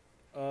them.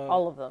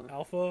 All of them.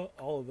 Alpha,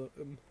 all of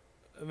them.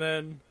 And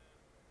then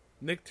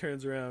Nick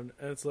turns around,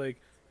 and it's like,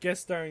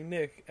 guest starring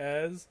Nick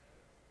as...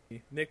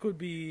 Nick would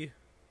be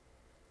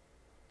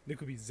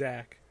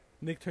Zach.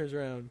 Nick turns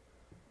around.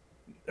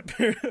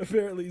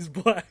 Apparently he's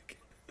black.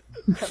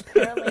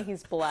 Apparently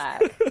he's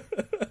black.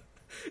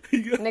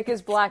 Nick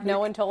is black, no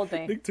one told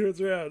me. Nick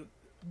turns around.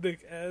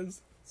 Nick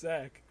as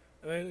Zach.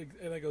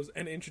 And I goes,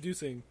 and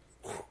introducing...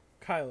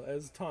 Kyle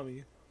as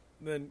Tommy.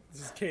 And then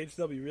this is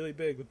KHW really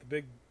big with the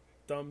big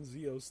dumb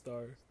Zio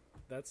star.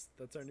 That's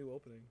our new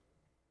opening.